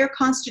entire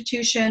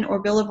Constitution or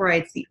Bill of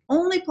Rights, the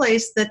only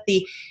place that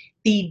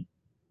the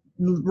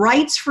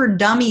rights for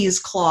dummies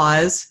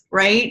clause,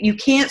 right? You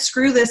can't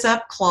screw this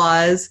up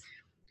clause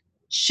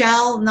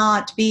shall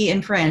not be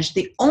infringed.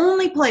 The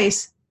only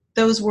place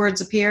those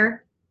words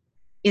appear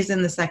is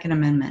in the Second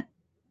Amendment.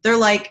 They're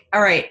like,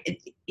 all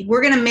right,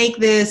 we're going to make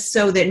this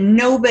so that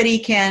nobody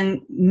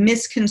can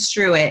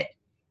misconstrue it.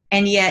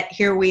 And yet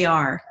here we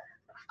are,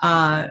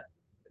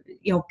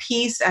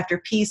 piece after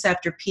piece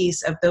after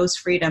piece of those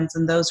freedoms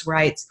and those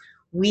rights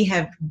we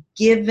have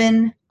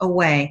given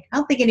away. I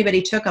don't think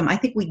anybody took them. I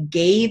think we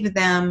gave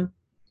them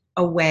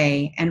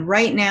away. And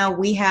right now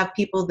we have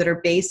people that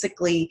are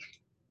basically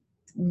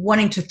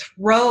wanting to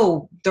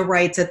throw the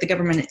rights at the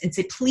government and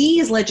say,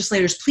 please,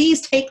 legislators,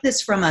 please take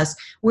this from us.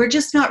 We're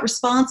just not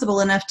responsible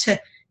enough to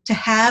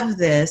have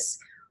this,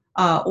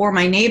 or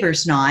my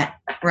neighbor's not,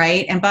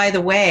 right? And by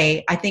the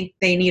way, I think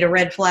they need a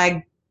red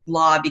flag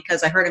law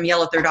because I heard them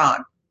yell at their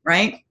dog,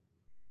 right?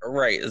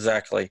 Right,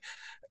 exactly.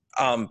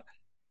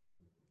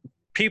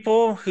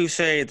 People who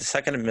say the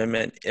Second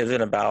Amendment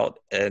isn't about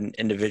an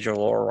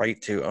individual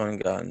right to own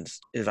guns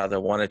is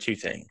either one of two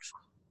things: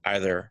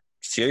 either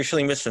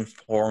seriously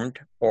misinformed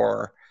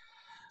or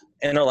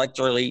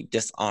intellectually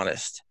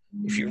dishonest.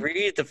 If you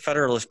read the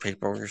Federalist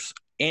Papers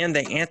and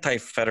the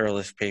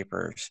Anti-Federalist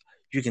Papers,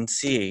 you can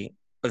see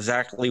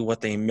exactly what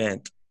they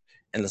meant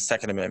in the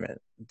Second Amendment.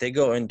 They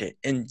go into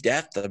in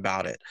depth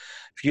about it.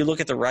 If you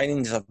look at the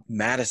writings of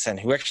Madison,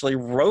 who actually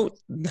wrote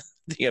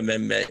the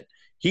amendment,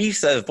 he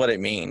says what it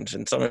means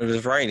in some of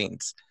his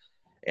writings.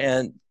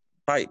 And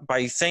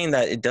by saying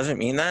that it doesn't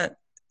mean that,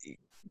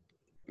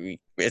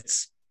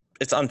 it's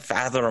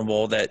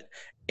unfathomable that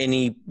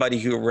anybody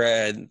who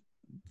read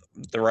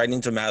the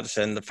writings of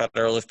Madison, the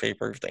Federalist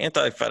Papers, the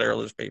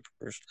Anti-Federalist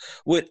Papers,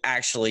 would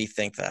actually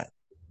think that.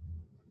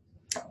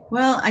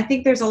 Well, I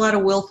think there's a lot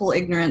of willful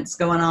ignorance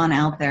going on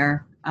out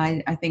there.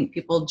 I think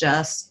people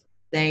just,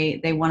 they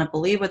want to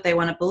believe what they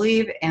want to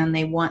believe, and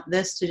they want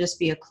this to just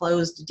be a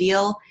closed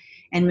deal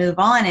and move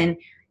on. And,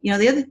 you know,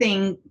 the other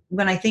thing,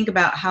 when I think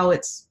about how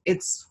it's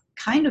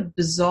kind of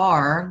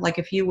bizarre, like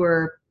if you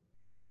were,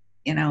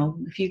 you know,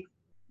 if you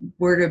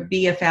were to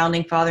be a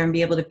founding father and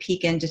be able to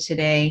peek into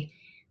today,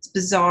 it's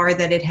bizarre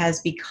that it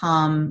has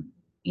become,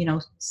 you know,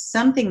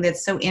 something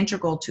that's so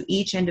integral to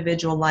each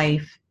individual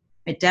life.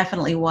 It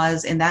definitely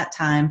was in that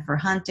time for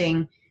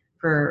hunting,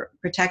 for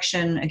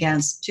protection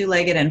against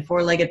two-legged and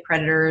four-legged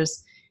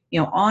predators, you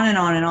know, on and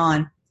on and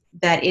on,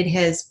 that it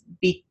has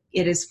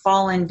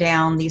fallen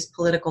down these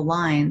political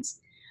lines.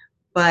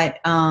 But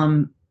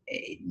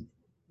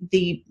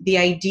the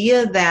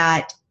idea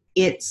that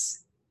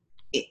it's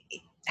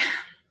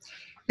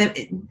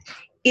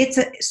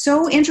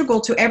so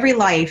integral to every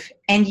life,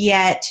 and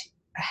yet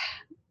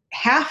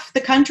half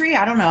the country,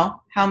 I don't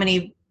know how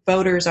many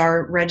voters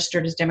are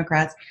registered as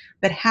Democrats,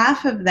 but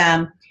half of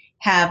them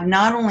have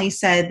not only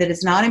said that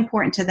it's not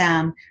important to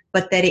them,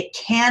 but that it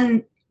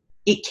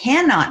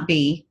cannot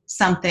be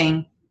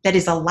something that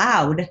is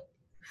allowed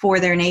for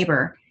their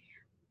neighbor.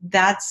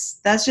 That's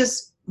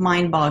just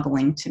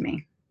mind-boggling to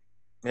me.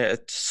 Yeah,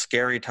 it's a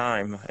scary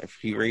time.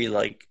 If you read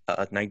like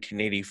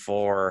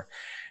 1984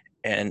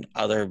 and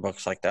other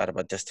books like that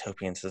about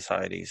dystopian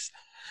societies,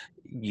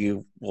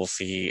 you will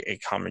see a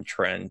common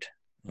trend,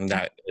 and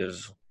that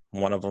is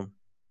one of them.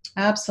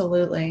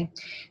 Absolutely.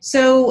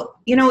 So,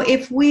 you know,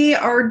 if we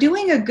are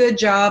doing a good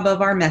job of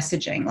our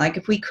messaging, like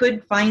if we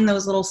could find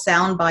those little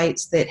sound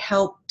bites that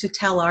help to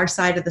tell our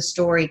side of the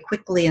story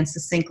quickly and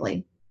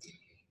succinctly,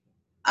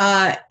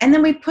 and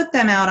then we put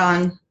them out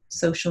on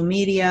social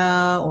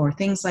media or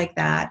things like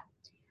that,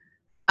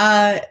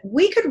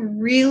 we could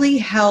really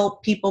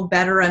help people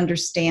better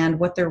understand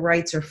what their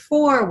rights are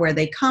for, where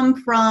they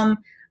come from,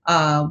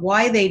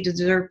 why they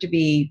deserve to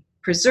be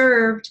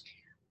preserved.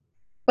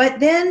 But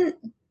then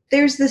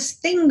there's this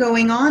thing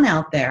going on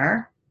out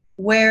there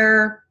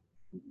where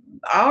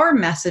our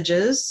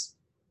messages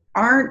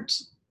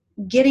aren't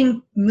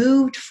getting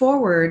moved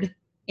forward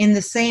in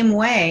the same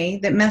way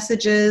that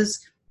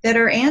messages that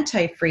are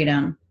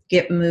anti-freedom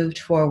get moved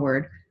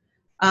forward.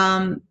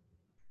 And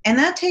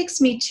that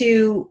takes me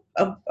to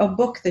a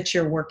book that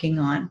you're working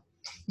on.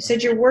 You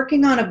said you're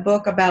working on a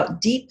book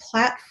about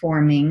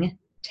deplatforming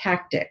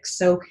tactics.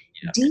 So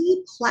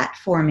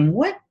deplatforming,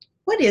 what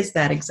is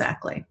that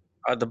exactly?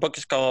 The book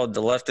is called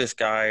The Leftist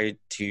Guide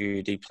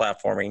to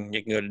Deplatforming.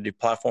 You can go to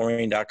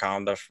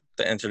deplatforming.com.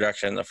 The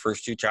introduction, the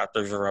first 2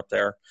 chapters are up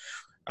there.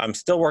 I'm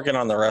still working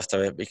on the rest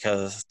of it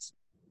because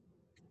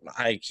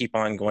I keep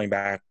on going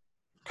back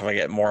because I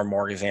get more and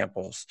more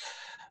examples.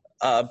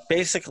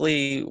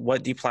 Basically,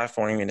 what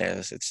deplatforming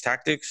is, it's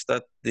tactics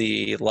that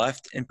the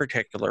left in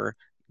particular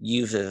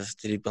uses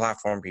to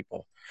deplatform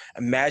people.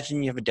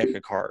 Imagine you have a deck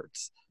of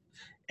cards,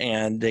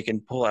 and they can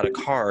pull out a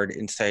card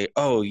and say,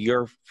 oh,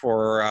 you're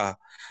for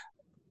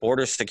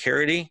border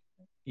security,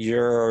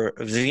 you're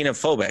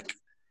xenophobic.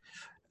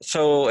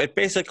 So it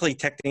basically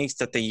techniques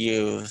that they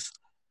use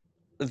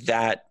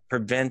that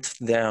prevent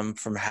them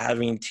from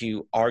having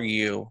to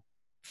argue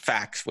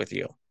facts with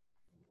you.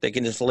 They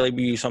can just label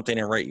you something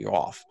and write you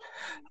off.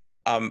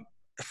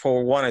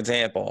 For one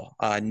example,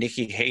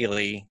 Nikki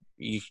Haley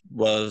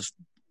was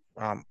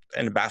an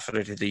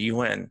ambassador to the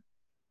UN.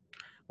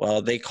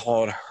 Well, they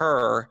called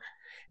her,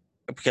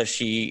 because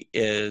she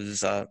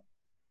is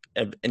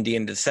of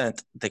Indian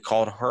descent, they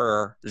called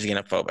her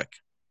xenophobic.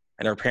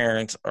 And her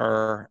parents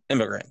are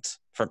immigrants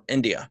from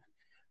India.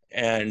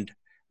 And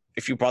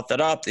if you brought that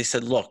up, they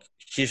said, look,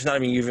 she's not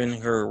even using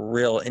her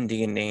real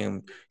Indian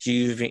name.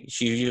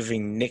 She's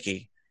using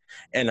Nikki.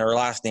 And her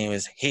last name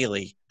is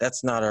Haley.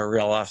 That's not her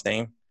real last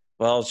name.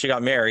 Well, she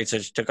got married, so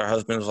she took her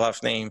husband's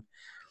last name.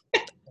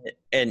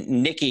 And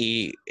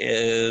Nikki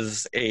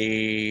is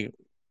a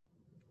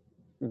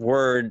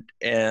word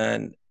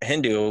in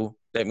Hindu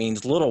that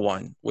means little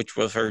one, which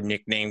was her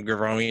nickname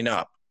growing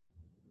up.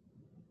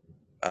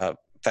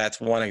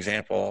 That's one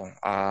example.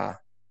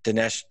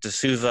 Dinesh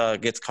D'Souza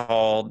gets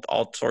called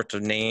all sorts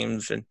of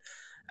names and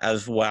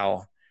as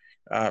well.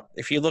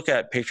 If you look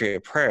at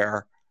Patriot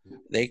Prayer,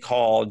 they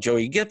call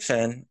Joey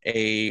Gibson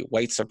a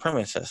white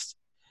supremacist.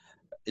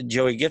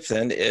 Joey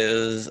Gibson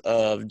is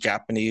of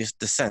Japanese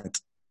descent.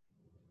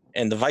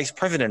 And the vice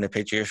president of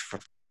Patriot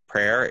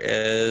Prayer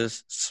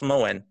is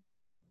Samoan,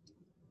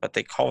 but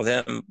they call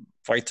them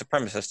white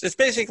supremacists. It's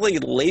basically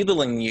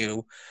labeling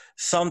you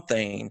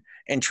something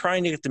and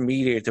trying to get the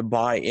media to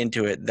buy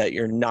into it that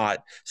you're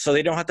not, so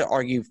they don't have to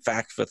argue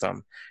facts with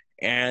them.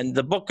 And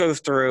the book goes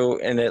through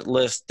and it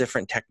lists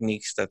different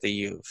techniques that they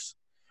use,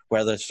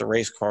 whether it's the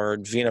race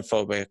card,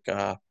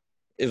 xenophobic,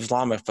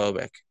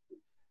 Islamophobic.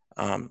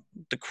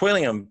 The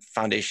Quilliam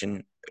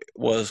Foundation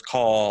was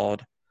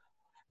called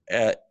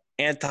an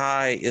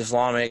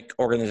anti-Islamic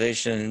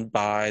organization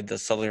by the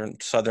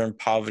Southern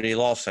Poverty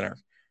Law Center.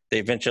 They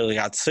eventually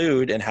got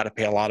sued and had to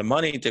pay a lot of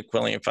money to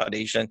Quilliam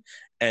Foundation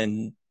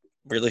and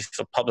release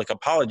a public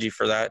apology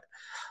for that.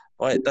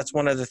 But that's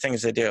one of the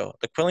things they do.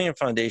 The Quilliam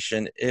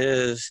Foundation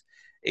is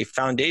a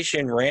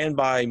foundation ran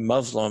by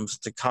Muslims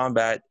to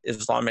combat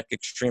Islamic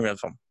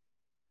extremism.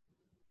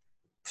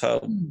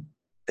 So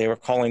they were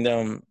calling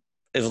them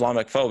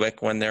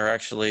Islamophobic when they're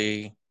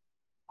actually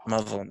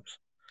Muslims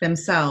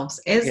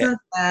themselves. Isn't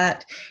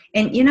that?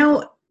 And you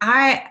know,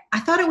 I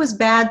thought it was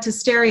bad to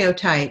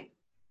stereotype.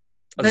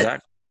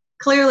 Exactly.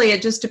 Clearly,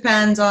 it just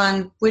depends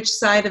on which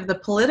side of the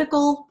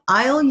political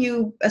aisle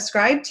you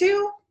ascribe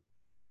to.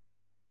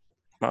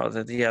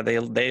 Well, yeah,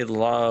 they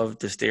love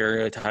to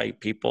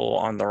stereotype people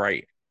on the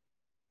right.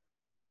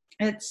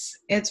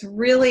 It's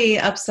really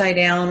upside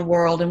down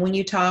world. And when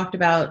you talked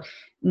about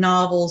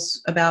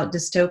novels about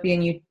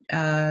dystopian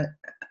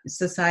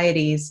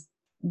societies,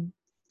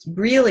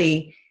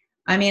 really,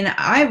 I mean,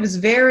 I was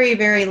very,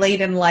 very late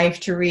in life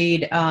to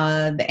read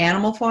The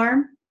Animal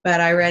Farm, but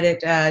I read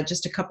it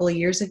just a couple of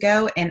years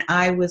ago, and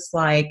I was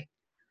like,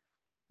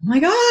 oh my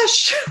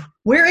gosh,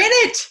 we're in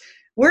it.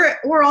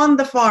 We're on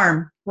the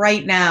farm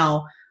right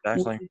now.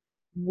 Exactly.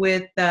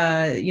 With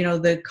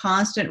the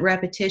constant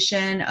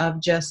repetition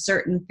of just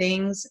certain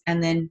things,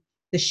 and then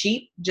the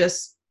sheep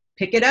just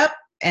pick it up,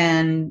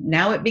 and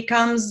now it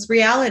becomes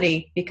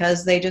reality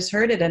because they just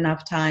heard it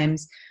enough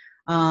times.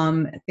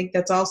 I think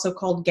that's also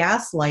called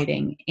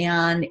gaslighting,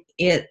 and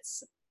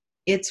it's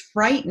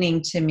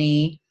frightening to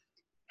me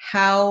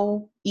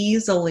how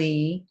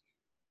easily,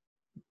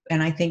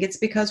 and I think it's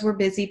because we're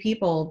busy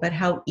people, but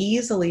how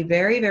easily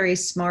very, very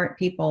smart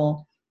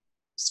people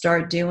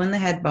start doing the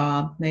head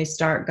bob. They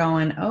start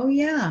going, oh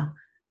yeah,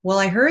 well,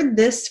 I heard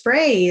this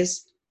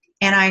phrase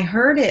and I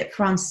heard it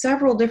from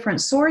several different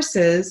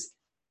sources,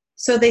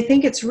 so they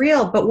think it's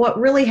real. But what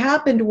really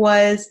happened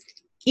was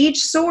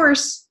each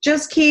source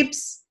just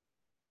keeps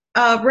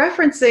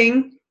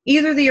referencing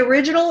either the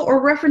original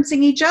or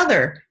referencing each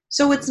other.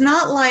 So it's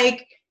not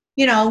like,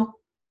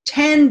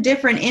 10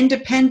 different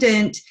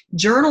independent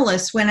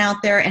journalists went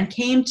out there and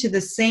came to the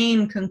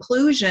same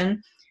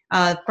conclusion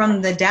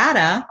from the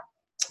data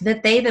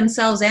that they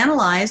themselves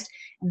analyzed.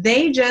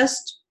 They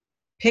just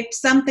picked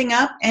something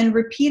up and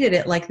repeated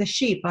it like the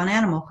sheep on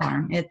Animal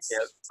Farm.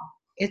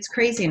 It's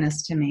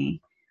craziness to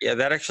me. Yeah,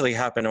 that actually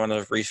happened when I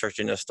was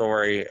researching the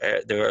story.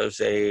 There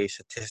was a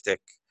statistic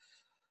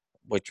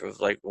which was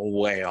like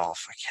way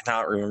off. I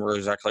cannot remember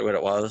exactly what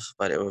it was,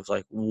 but it was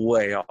like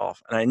way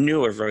off. And I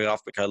knew it was very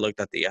off because I looked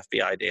at the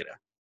FBI data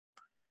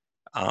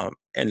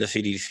and the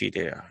CDC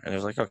data. And I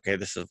was like, okay,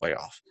 this is way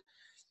off.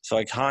 So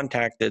I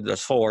contacted the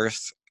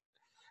source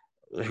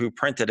who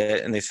printed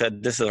it, and they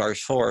said, this is our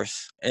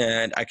source.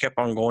 And I kept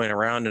on going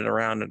around and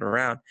around and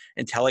around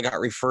until I got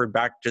referred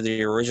back to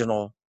the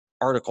original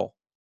article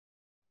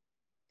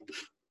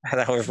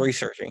that I was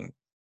researching.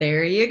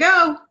 There you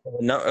go.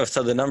 No,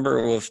 so the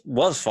number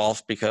was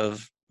false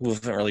because it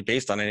wasn't really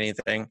based on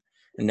anything,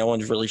 and no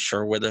one's really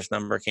sure where this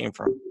number came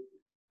from.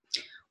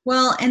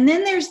 Well, and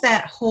then there's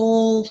that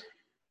whole,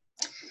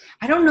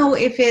 I don't know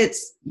if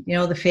it's,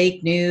 the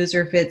fake news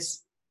or if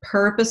it's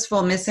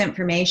purposeful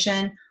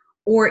misinformation,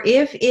 or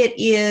if it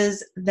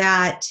is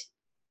that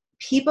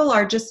people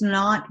are just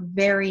not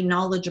very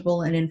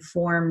knowledgeable and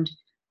informed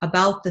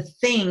about the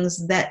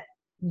things that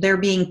they're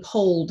being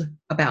polled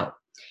about.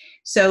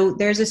 So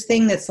there's this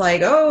thing that's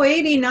like,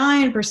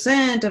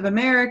 89% of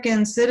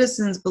American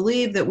citizens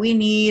believe that we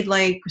need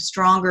like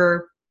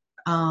stronger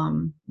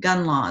gun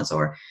laws,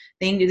 or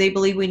they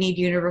believe we need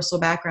universal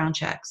background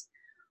checks.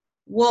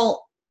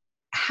 Well,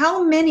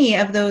 how many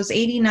of those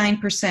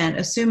 89%,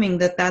 assuming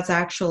that that's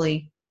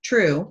actually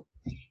true,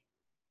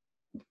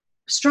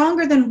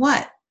 stronger than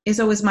what is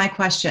always my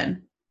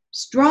question.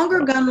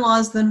 Stronger gun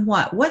laws than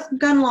what? What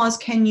gun laws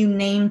can you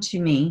name to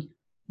me?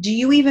 Do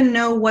you even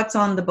know what's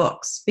on the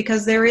books?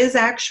 Because there is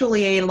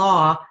actually a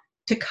law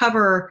to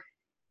cover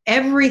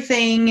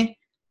everything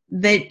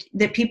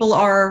that people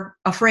are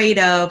afraid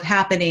of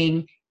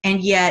happening,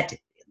 and yet,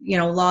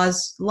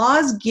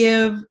 laws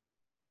give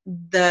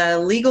the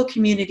legal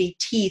community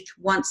teeth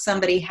once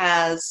somebody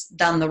has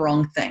done the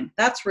wrong thing.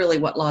 That's really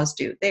what laws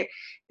do. They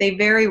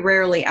very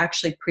rarely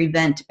actually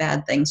prevent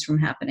bad things from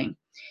happening.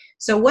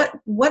 So what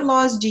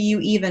laws do you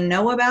even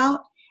know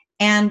about?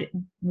 And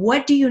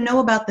what do you know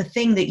about the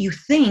thing that you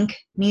think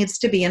needs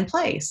to be in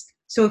place?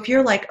 So if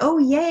you're like, oh,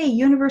 yay,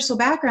 universal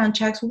background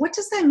checks, what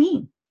does that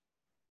mean?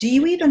 Do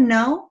you even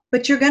know?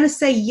 But you're going to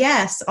say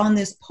yes on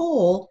this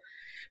poll,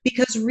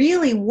 because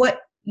really what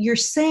you're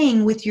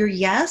saying with your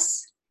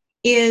yes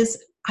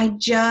is, I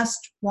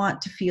just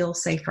want to feel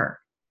safer.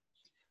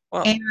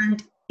 Well,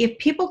 and if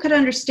people could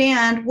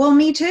understand, well,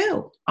 me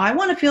too. I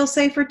want to feel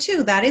safer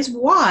too. That is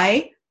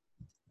why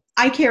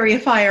I carry a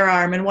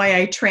firearm, and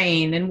why I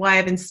train, and why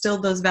I've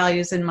instilled those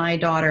values in my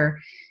daughter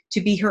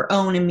to be her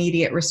own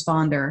immediate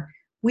responder.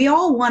 We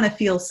all want to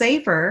feel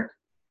safer,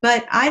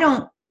 but I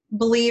don't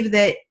believe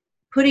that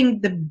putting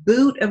the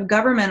boot of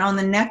government on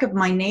the neck of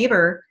my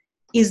neighbor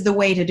is the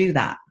way to do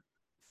that.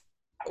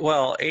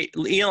 well,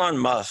 Elon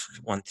Musk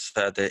once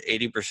said that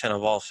 80%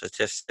 of all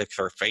statistics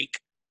are fake.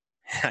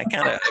 I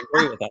kind of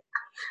agree with that.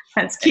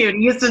 That's cute.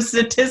 He used a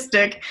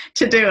statistic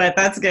to do it.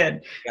 That's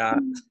good. Yeah,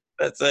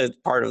 that's a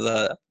part of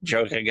the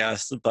joke, I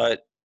guess.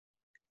 But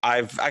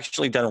I've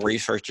actually done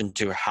research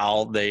into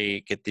how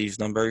they get these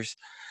numbers.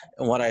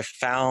 And what I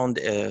found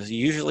is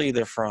usually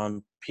they're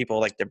from people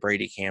like the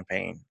Brady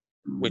campaign,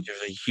 which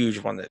is a huge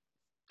one that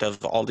does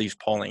all these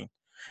polling.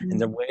 And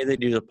the way they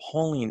do the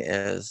polling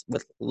is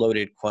with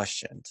loaded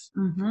questions.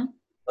 Mm-hmm.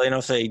 They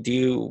don't say,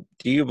 do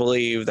you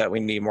believe that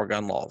we need more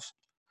gun laws?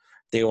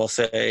 They will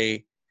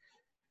say,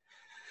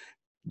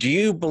 do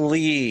you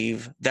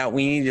believe that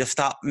we need to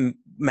stop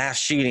mass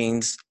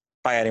shootings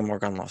by adding more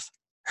gun laws?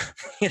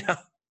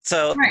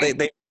 So right.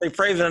 they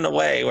phrase it in a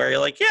way where you're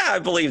like, yeah, I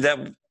believe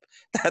that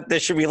there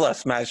should be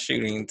less mass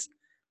shootings.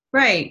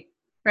 Right.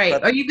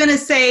 But, Are you going to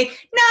say,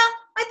 no,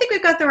 I think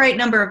we've got the right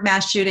number of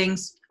mass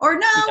shootings, or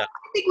no, yeah.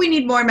 I think we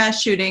need more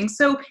mass shootings?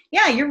 So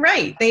yeah, you're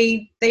right.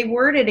 They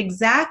word it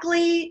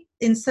exactly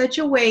in such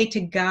a way to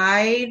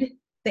guide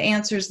the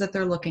answers that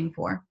they're looking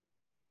for.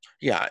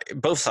 Yeah,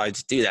 both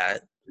sides do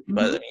that,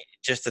 but I mean,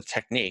 just a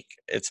technique.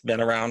 It's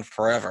been around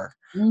forever.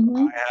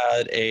 Mm-hmm. I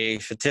had a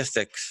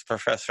statistics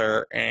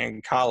professor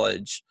in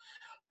college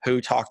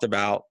who talked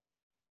about,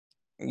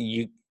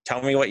 you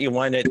tell me what you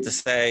want it to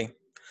say,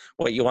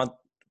 what you want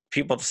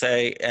people to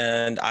say,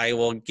 and I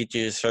will get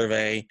you a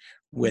survey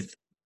with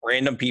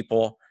random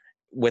people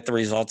with the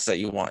results that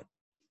you want.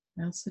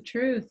 That's the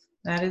truth.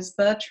 That is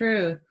the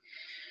truth.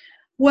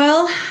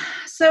 Well,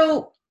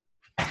 so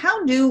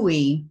how do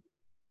we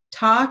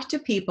talk to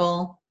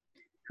people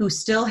who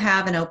still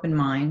have an open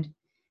mind,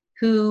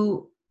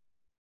 who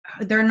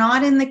they're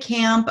not in the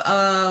camp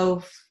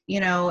of,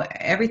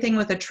 everything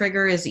with a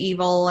trigger is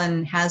evil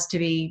and has to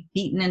be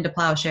beaten into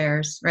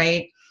plowshares,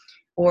 right?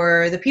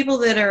 Or the people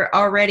that are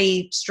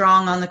already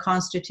strong on the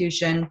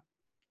Constitution,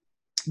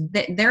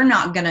 they're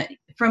not going to,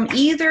 from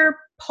either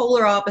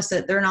polar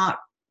opposite, they're not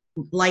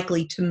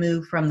likely to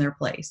move from their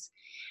place.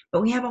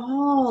 But we have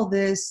all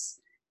this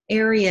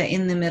area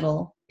in the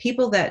middle,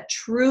 people that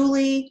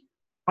truly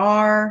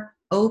are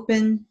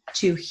open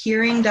to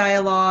hearing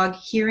dialogue,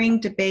 hearing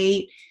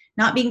debate,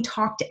 not being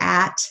talked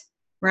at,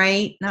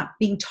 right? Not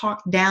being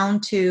talked down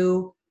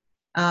to.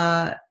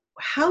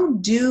 How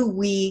do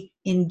we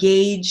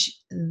engage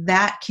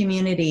that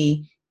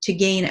community to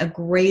gain a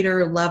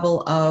greater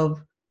level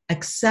of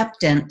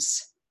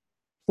acceptance,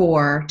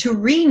 to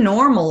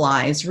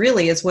re-normalize,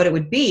 really, is what it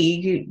would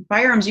be.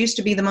 Firearms used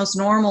to be the most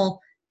normal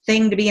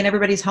thing to be in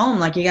everybody's home.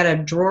 Like, you got a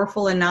drawer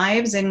full of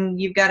knives and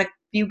you've got a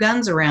few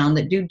guns around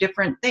that do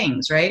different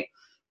things, right?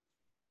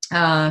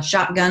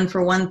 Shotgun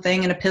for one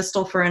thing and a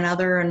pistol for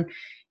another, and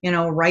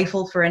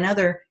rifle for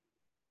another.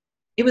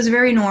 It was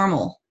very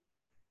normal.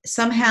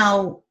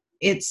 Somehow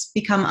it's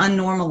become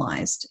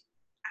unnormalized.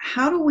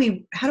 How do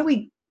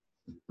we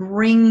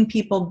bring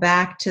people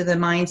back to the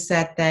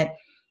mindset that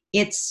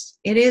it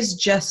is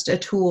just a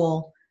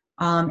tool,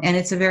 and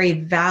it's a very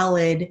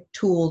valid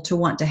tool to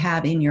want to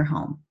have in your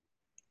home?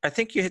 I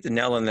think you hit the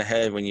nail on the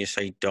head when you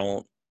say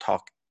don't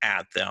talk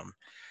at them.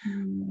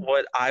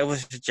 What I would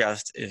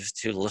suggest is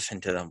to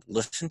listen to them.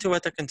 Listen to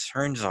what their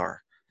concerns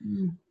are.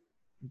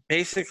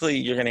 Basically,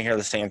 you're going to hear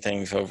the same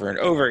things over and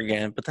over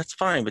again, but that's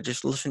fine. But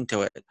just listen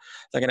to it.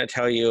 They're going to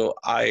tell you,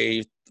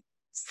 I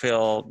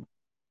feel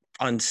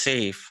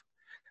unsafe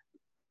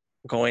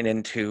going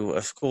into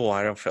a school.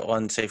 I don't feel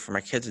unsafe for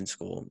my kids in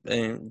school.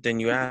 And then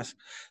you ask,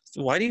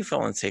 why do you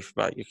feel unsafe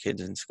about your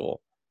kids in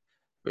school?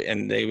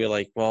 And they were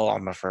like, well,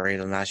 I'm afraid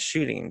of mass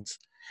shootings.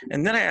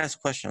 And then I ask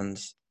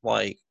questions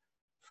like,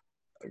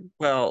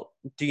 well,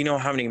 do you know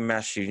how many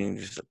mass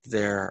shootings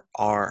there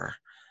are?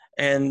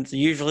 And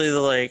usually they're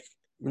like,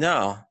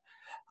 no.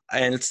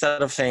 And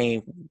instead of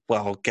saying,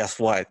 well, guess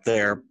what?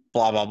 They're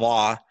blah, blah,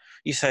 blah.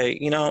 You say,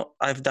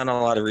 I've done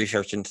a lot of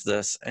research into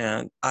this,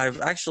 and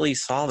I've actually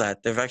saw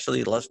that there's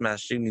actually less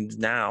mass shootings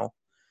now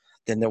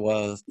than there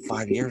was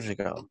 5 years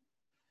ago.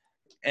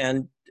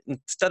 And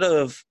instead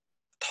of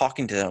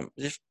talking to them,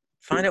 just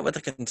find out what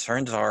the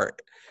concerns are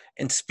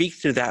and speak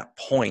to that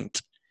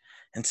point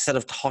instead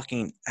of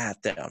talking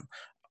at them.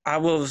 I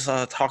was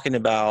talking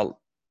about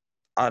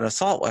an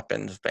assault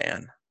weapons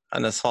ban.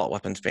 An assault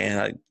weapons ban.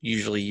 I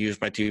usually use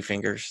my two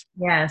fingers.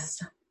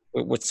 Yes.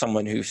 With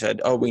someone who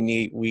said, "Oh,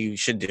 we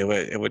should do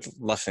it. It would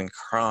lessen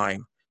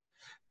crime."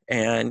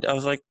 And I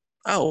was like,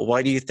 "Oh,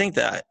 why do you think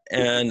that?"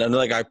 And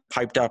another guy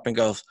piped up and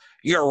goes,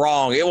 "You're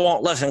wrong. It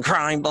won't lessen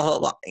crime." Blah blah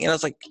blah. And I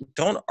was like,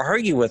 "Don't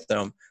argue with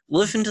them.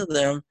 Listen to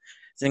them,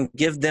 then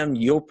give them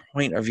your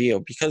point of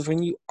view. Because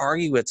when you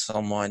argue with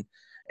someone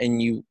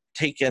and you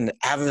take an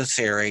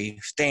adversary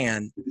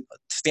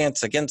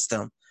stance against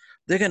them,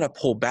 they're gonna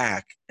pull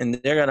back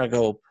and they're gonna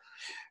go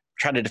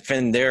try to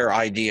defend their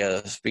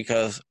ideas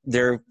because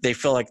they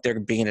feel like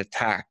they're being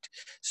attacked.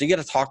 So you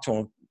got to talk to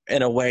them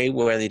in a way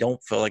where they don't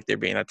feel like they're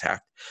being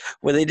attacked,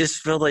 where they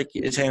just feel like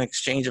it's an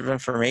exchange of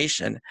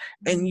information.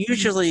 And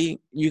usually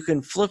you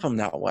can flip them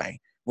that way.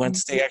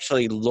 Once they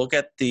actually look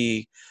at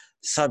the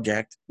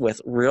subject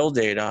with real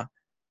data,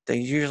 they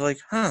usually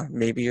like,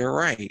 maybe you're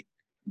right.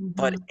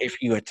 But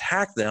if you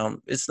attack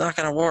them, it's not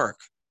going to work.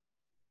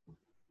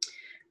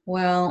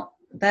 Well,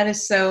 that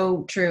is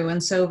so true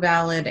and so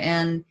valid.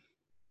 And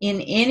in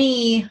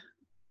any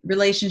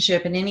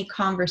relationship, in any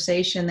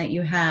conversation that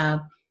you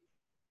have,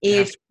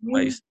 if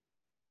you,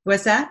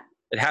 what's that?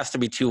 It has to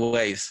be two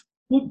ways.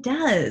 It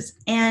does.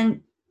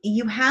 And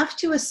you have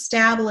to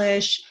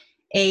establish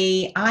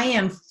a I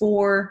am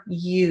for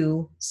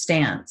you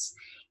stance.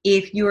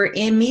 If you're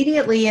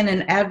immediately in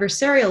an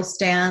adversarial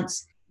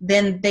stance,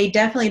 then they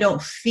definitely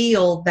don't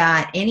feel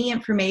that any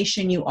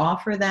information you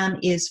offer them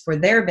is for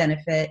their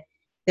benefit.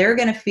 They're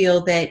going to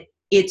feel that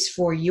it's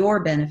for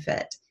your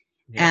benefit.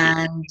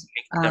 Yeah, and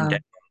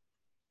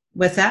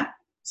what's that?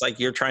 It's like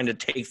you're trying to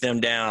take them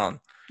down.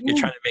 You're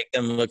trying to make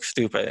them look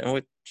stupid,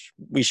 which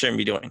we shouldn't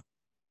be doing.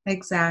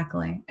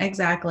 Exactly.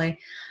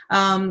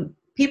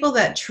 People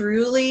that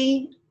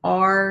truly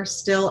are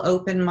still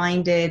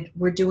open-minded,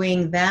 we're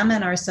doing them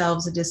and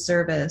ourselves a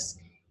disservice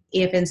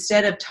if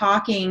instead of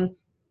talking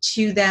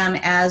to them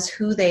as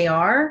who they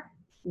are,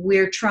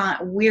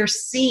 we're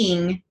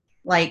seeing,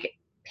 like,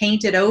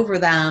 painted over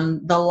them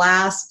the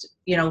last,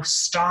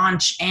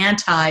 staunch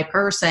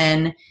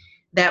anti-person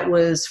that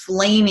was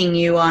flaming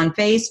you on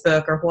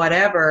Facebook or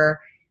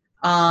whatever.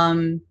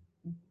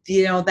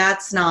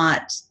 That's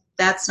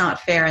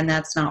not fair and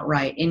that's not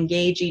right.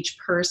 Engage each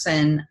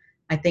person,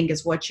 I think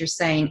is what you're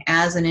saying,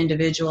 as an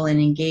individual,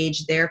 and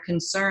engage their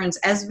concerns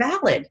as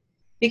valid,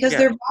 because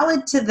they're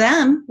valid to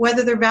them,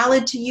 whether they're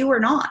valid to you or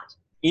not.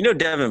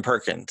 Devin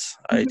Perkins,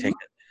 I take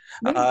it.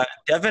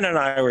 Devin and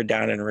I were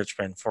down in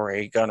Richmond for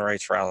a gun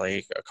rights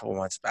rally a couple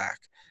months back,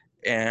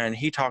 and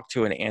he talked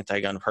to an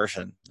anti-gun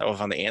person that was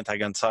on the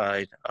anti-gun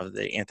side of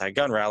the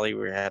anti-gun rally.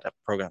 We had a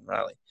pro-gun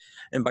rally.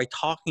 And by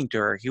talking to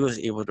her, he was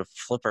able to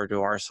flip her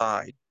to our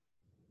side.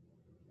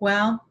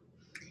 Well,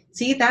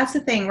 see, that's the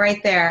thing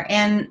right there.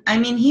 And I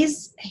mean,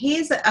 he's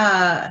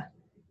a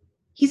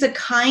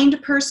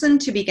kind person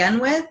to begin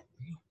with.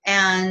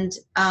 And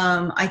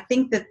I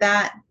think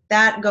that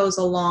goes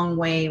a long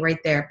way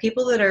right there.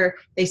 People that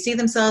they see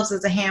themselves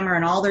as a hammer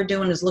and all they're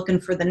doing is looking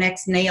for the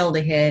next nail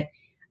to hit.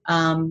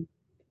 I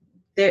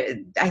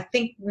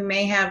think we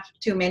may have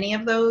too many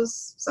of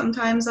those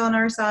sometimes on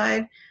our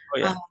side. Oh,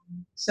 yeah.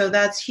 So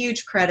that's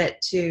huge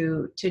credit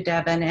to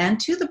Devin and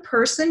to the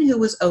person who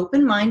was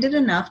open-minded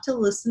enough to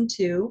listen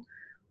to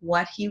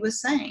what he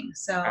was saying.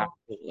 So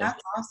absolutely.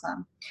 That's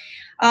awesome.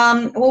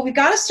 Well, we've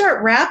got to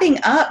start wrapping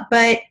up,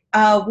 but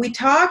we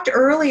talked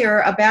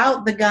earlier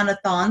about the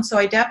Gunathon, so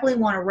I definitely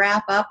want to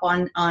wrap up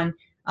on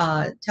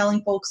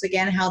telling folks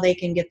again how they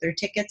can get their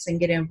tickets and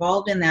get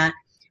involved in that.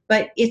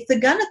 But it's the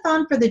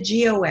Gunathon for the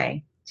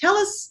GOA. Tell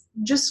us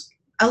just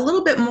a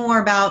little bit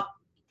more about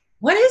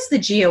what is the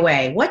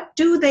GOA? What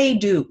do they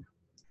do?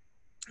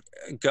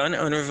 Gun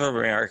Owners of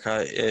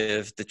America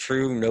is the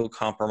true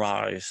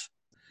no-compromise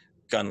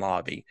gun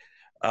lobby.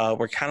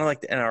 We're kind of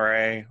like the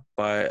NRA,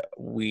 but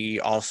we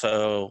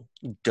also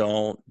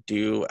don't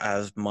do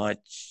as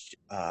much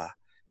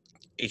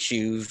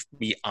issues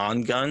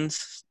beyond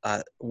guns.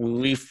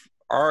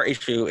 Our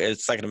issue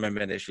is Second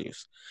Amendment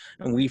issues,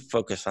 and we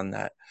focus on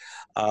that.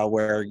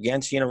 We're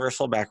against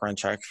universal background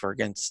checks. We're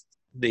against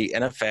the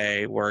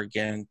NFA. We're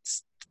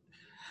against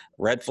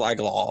red flag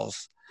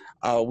laws.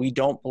 We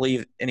don't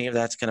believe any of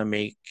that's going to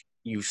make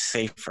you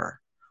safer.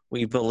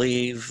 We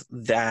believe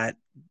that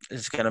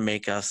it's going to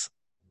make us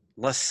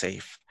less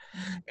safe.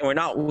 And we're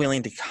not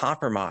willing to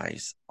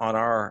compromise on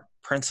our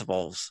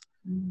principles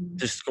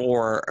to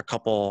score a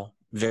couple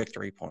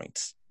victory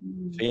points.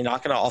 So you're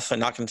not going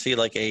to see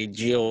like a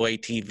GOA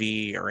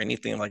TV or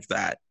anything like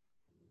that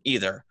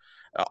either.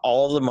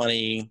 All of the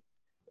money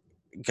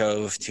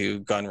goes to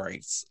gun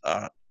rights.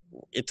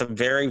 It's a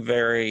very,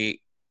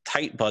 very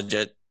tight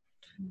budget.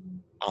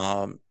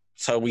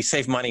 So we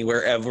save money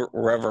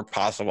wherever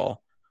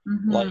possible.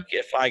 Mm-hmm. Like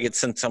if I get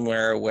sent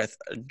somewhere with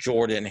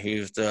Jordan,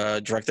 who's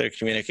the director of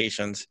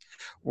communications,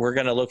 we're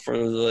going to look for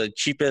the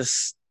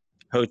cheapest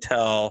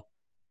hotel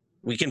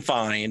we can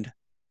find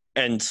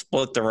and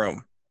split the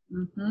room,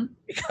 Mm-hmm.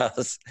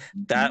 because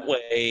that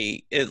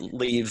way it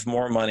leaves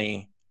more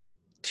money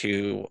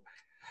to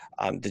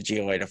the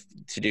GOA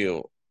to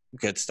do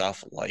good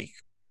stuff like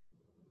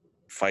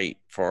fight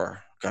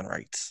for gun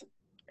rights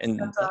and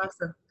That's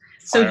awesome.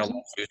 So file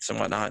lawsuits and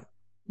whatnot.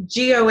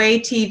 GOA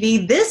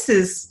TV, this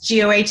is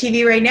GOA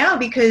TV right now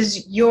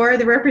because you're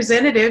the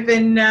representative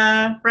and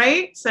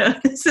right? So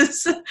this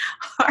is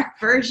our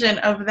version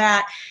of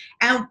that.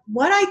 And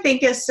what I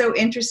think is so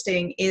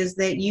interesting is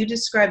that you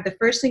described, the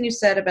first thing you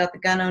said about the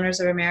Gun Owners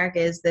of America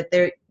is that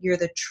you're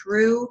the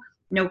true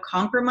no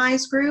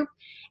compromise group.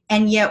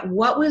 And yet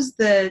what was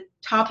the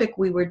topic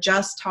we were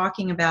just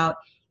talking about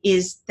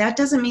is that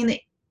doesn't mean that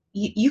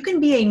you can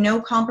be a no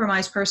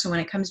compromise person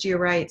when it comes to your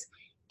rights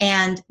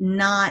and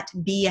not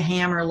be a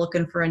hammer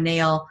looking for a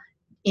nail,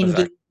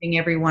 engaging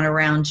everyone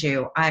around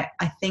you. I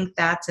think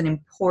that's an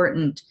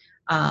important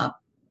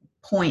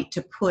point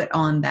to put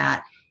on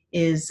that,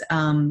 is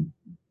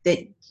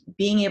that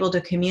being able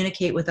to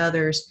communicate with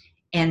others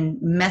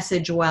and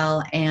message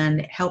well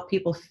and help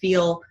people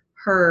feel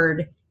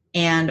heard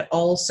and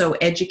also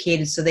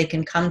educated so they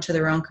can come to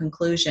their own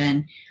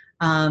conclusion.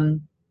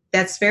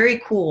 That's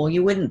very cool.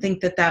 You wouldn't think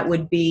that that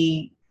would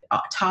be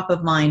top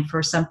of mind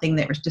for something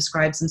that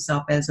describes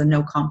himself as a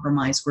no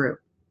compromise group.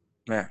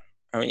 Yeah.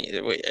 I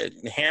mean,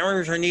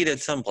 hammers are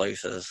needed some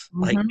places.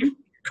 Mm-hmm. Like, if you're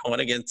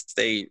going against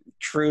a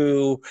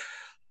true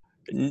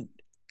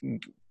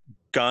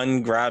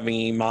gun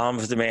grabbing,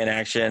 mom's demand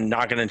action,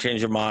 not going to change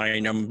your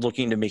mind, I'm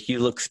looking to make you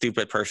look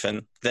stupid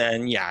person,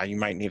 then yeah, you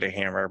might need a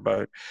hammer.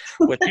 But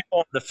with people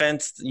on the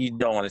fence, you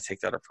don't want to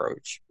take that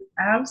approach.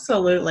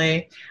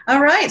 Absolutely.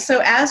 All right.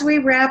 So as we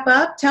wrap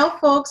up, tell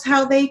folks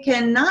how they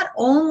can not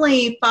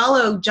only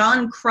follow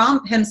John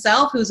Crump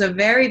himself, who's a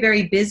very,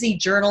 very busy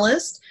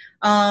journalist,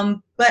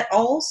 but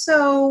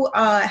also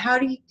how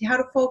do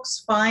folks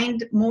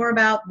find more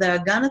about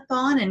the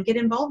Gunathon and get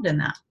involved in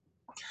that?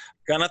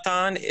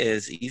 Gunathon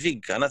is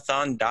easy,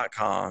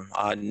 gunathon.com.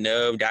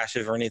 No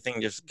dashes or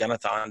anything, just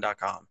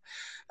gunathon.com.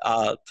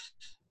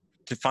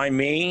 To find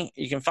me,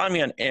 you can find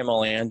me on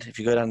AmmoLand. If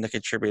you go down to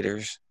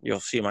contributors,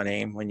 you'll see my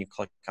name when you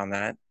click on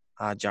that.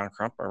 John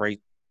Crump. I write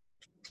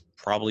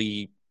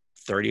probably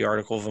 30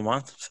 articles a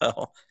month,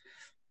 so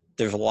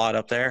there's a lot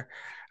up there.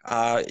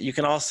 You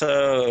can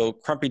also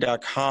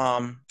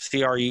crumpy.com,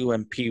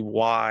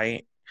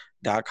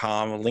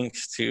 CRUMPY.com,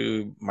 links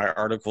to my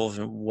articles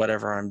and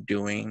whatever I'm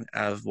doing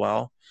as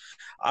well.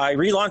 I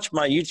relaunched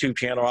my YouTube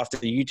channel after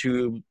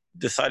YouTube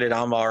decided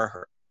I'm a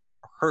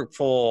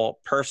hurtful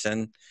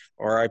person,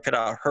 or I put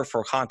out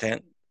hurtful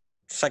content,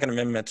 Second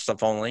Amendment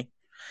stuff only.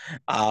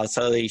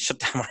 So they shut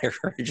down my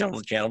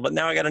original channel. But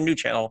now I got a new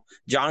channel,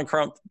 John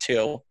Crump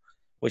 2,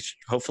 which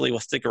hopefully will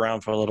stick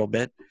around for a little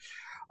bit.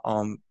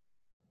 And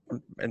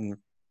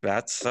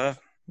that's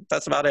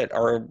about it.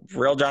 Or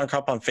Real John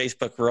Crump on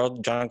Facebook, Real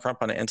John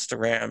Crump on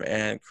Instagram,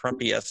 and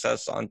Crumpy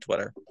SS on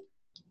Twitter.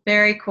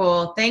 Very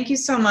cool. Thank you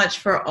so much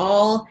for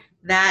all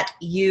that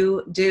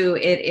you do.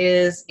 It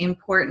is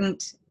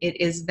important.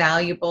 It is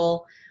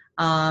valuable.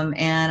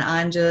 And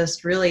I'm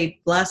just really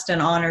blessed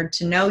and honored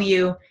to know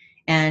you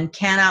and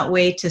cannot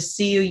wait to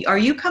see you. Are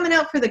you coming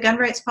out for the Gun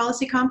Rights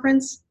Policy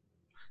Conference?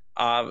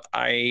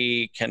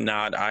 I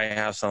cannot. I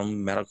have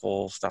some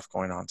medical stuff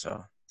going on,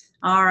 so.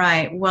 All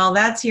right. Well,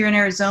 that's here in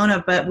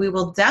Arizona, but we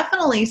will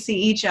definitely see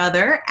each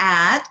other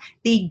at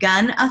the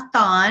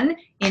Gunathon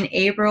in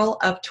April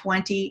of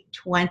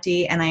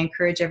 2020. And I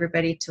encourage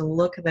everybody to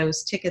look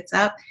those tickets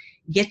up.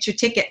 Get your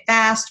ticket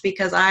fast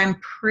because I'm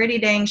pretty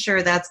dang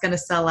sure that's going to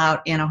sell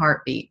out in a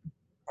heartbeat.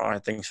 Oh, I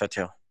think so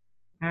too.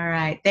 All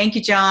right. Thank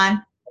you,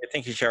 John.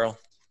 Thank you, Cheryl.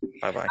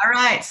 Bye-bye. All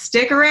right.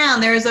 Stick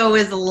around. There's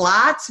always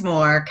lots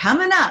more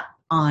coming up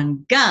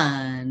on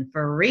Gun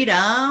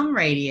Freedom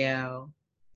Radio.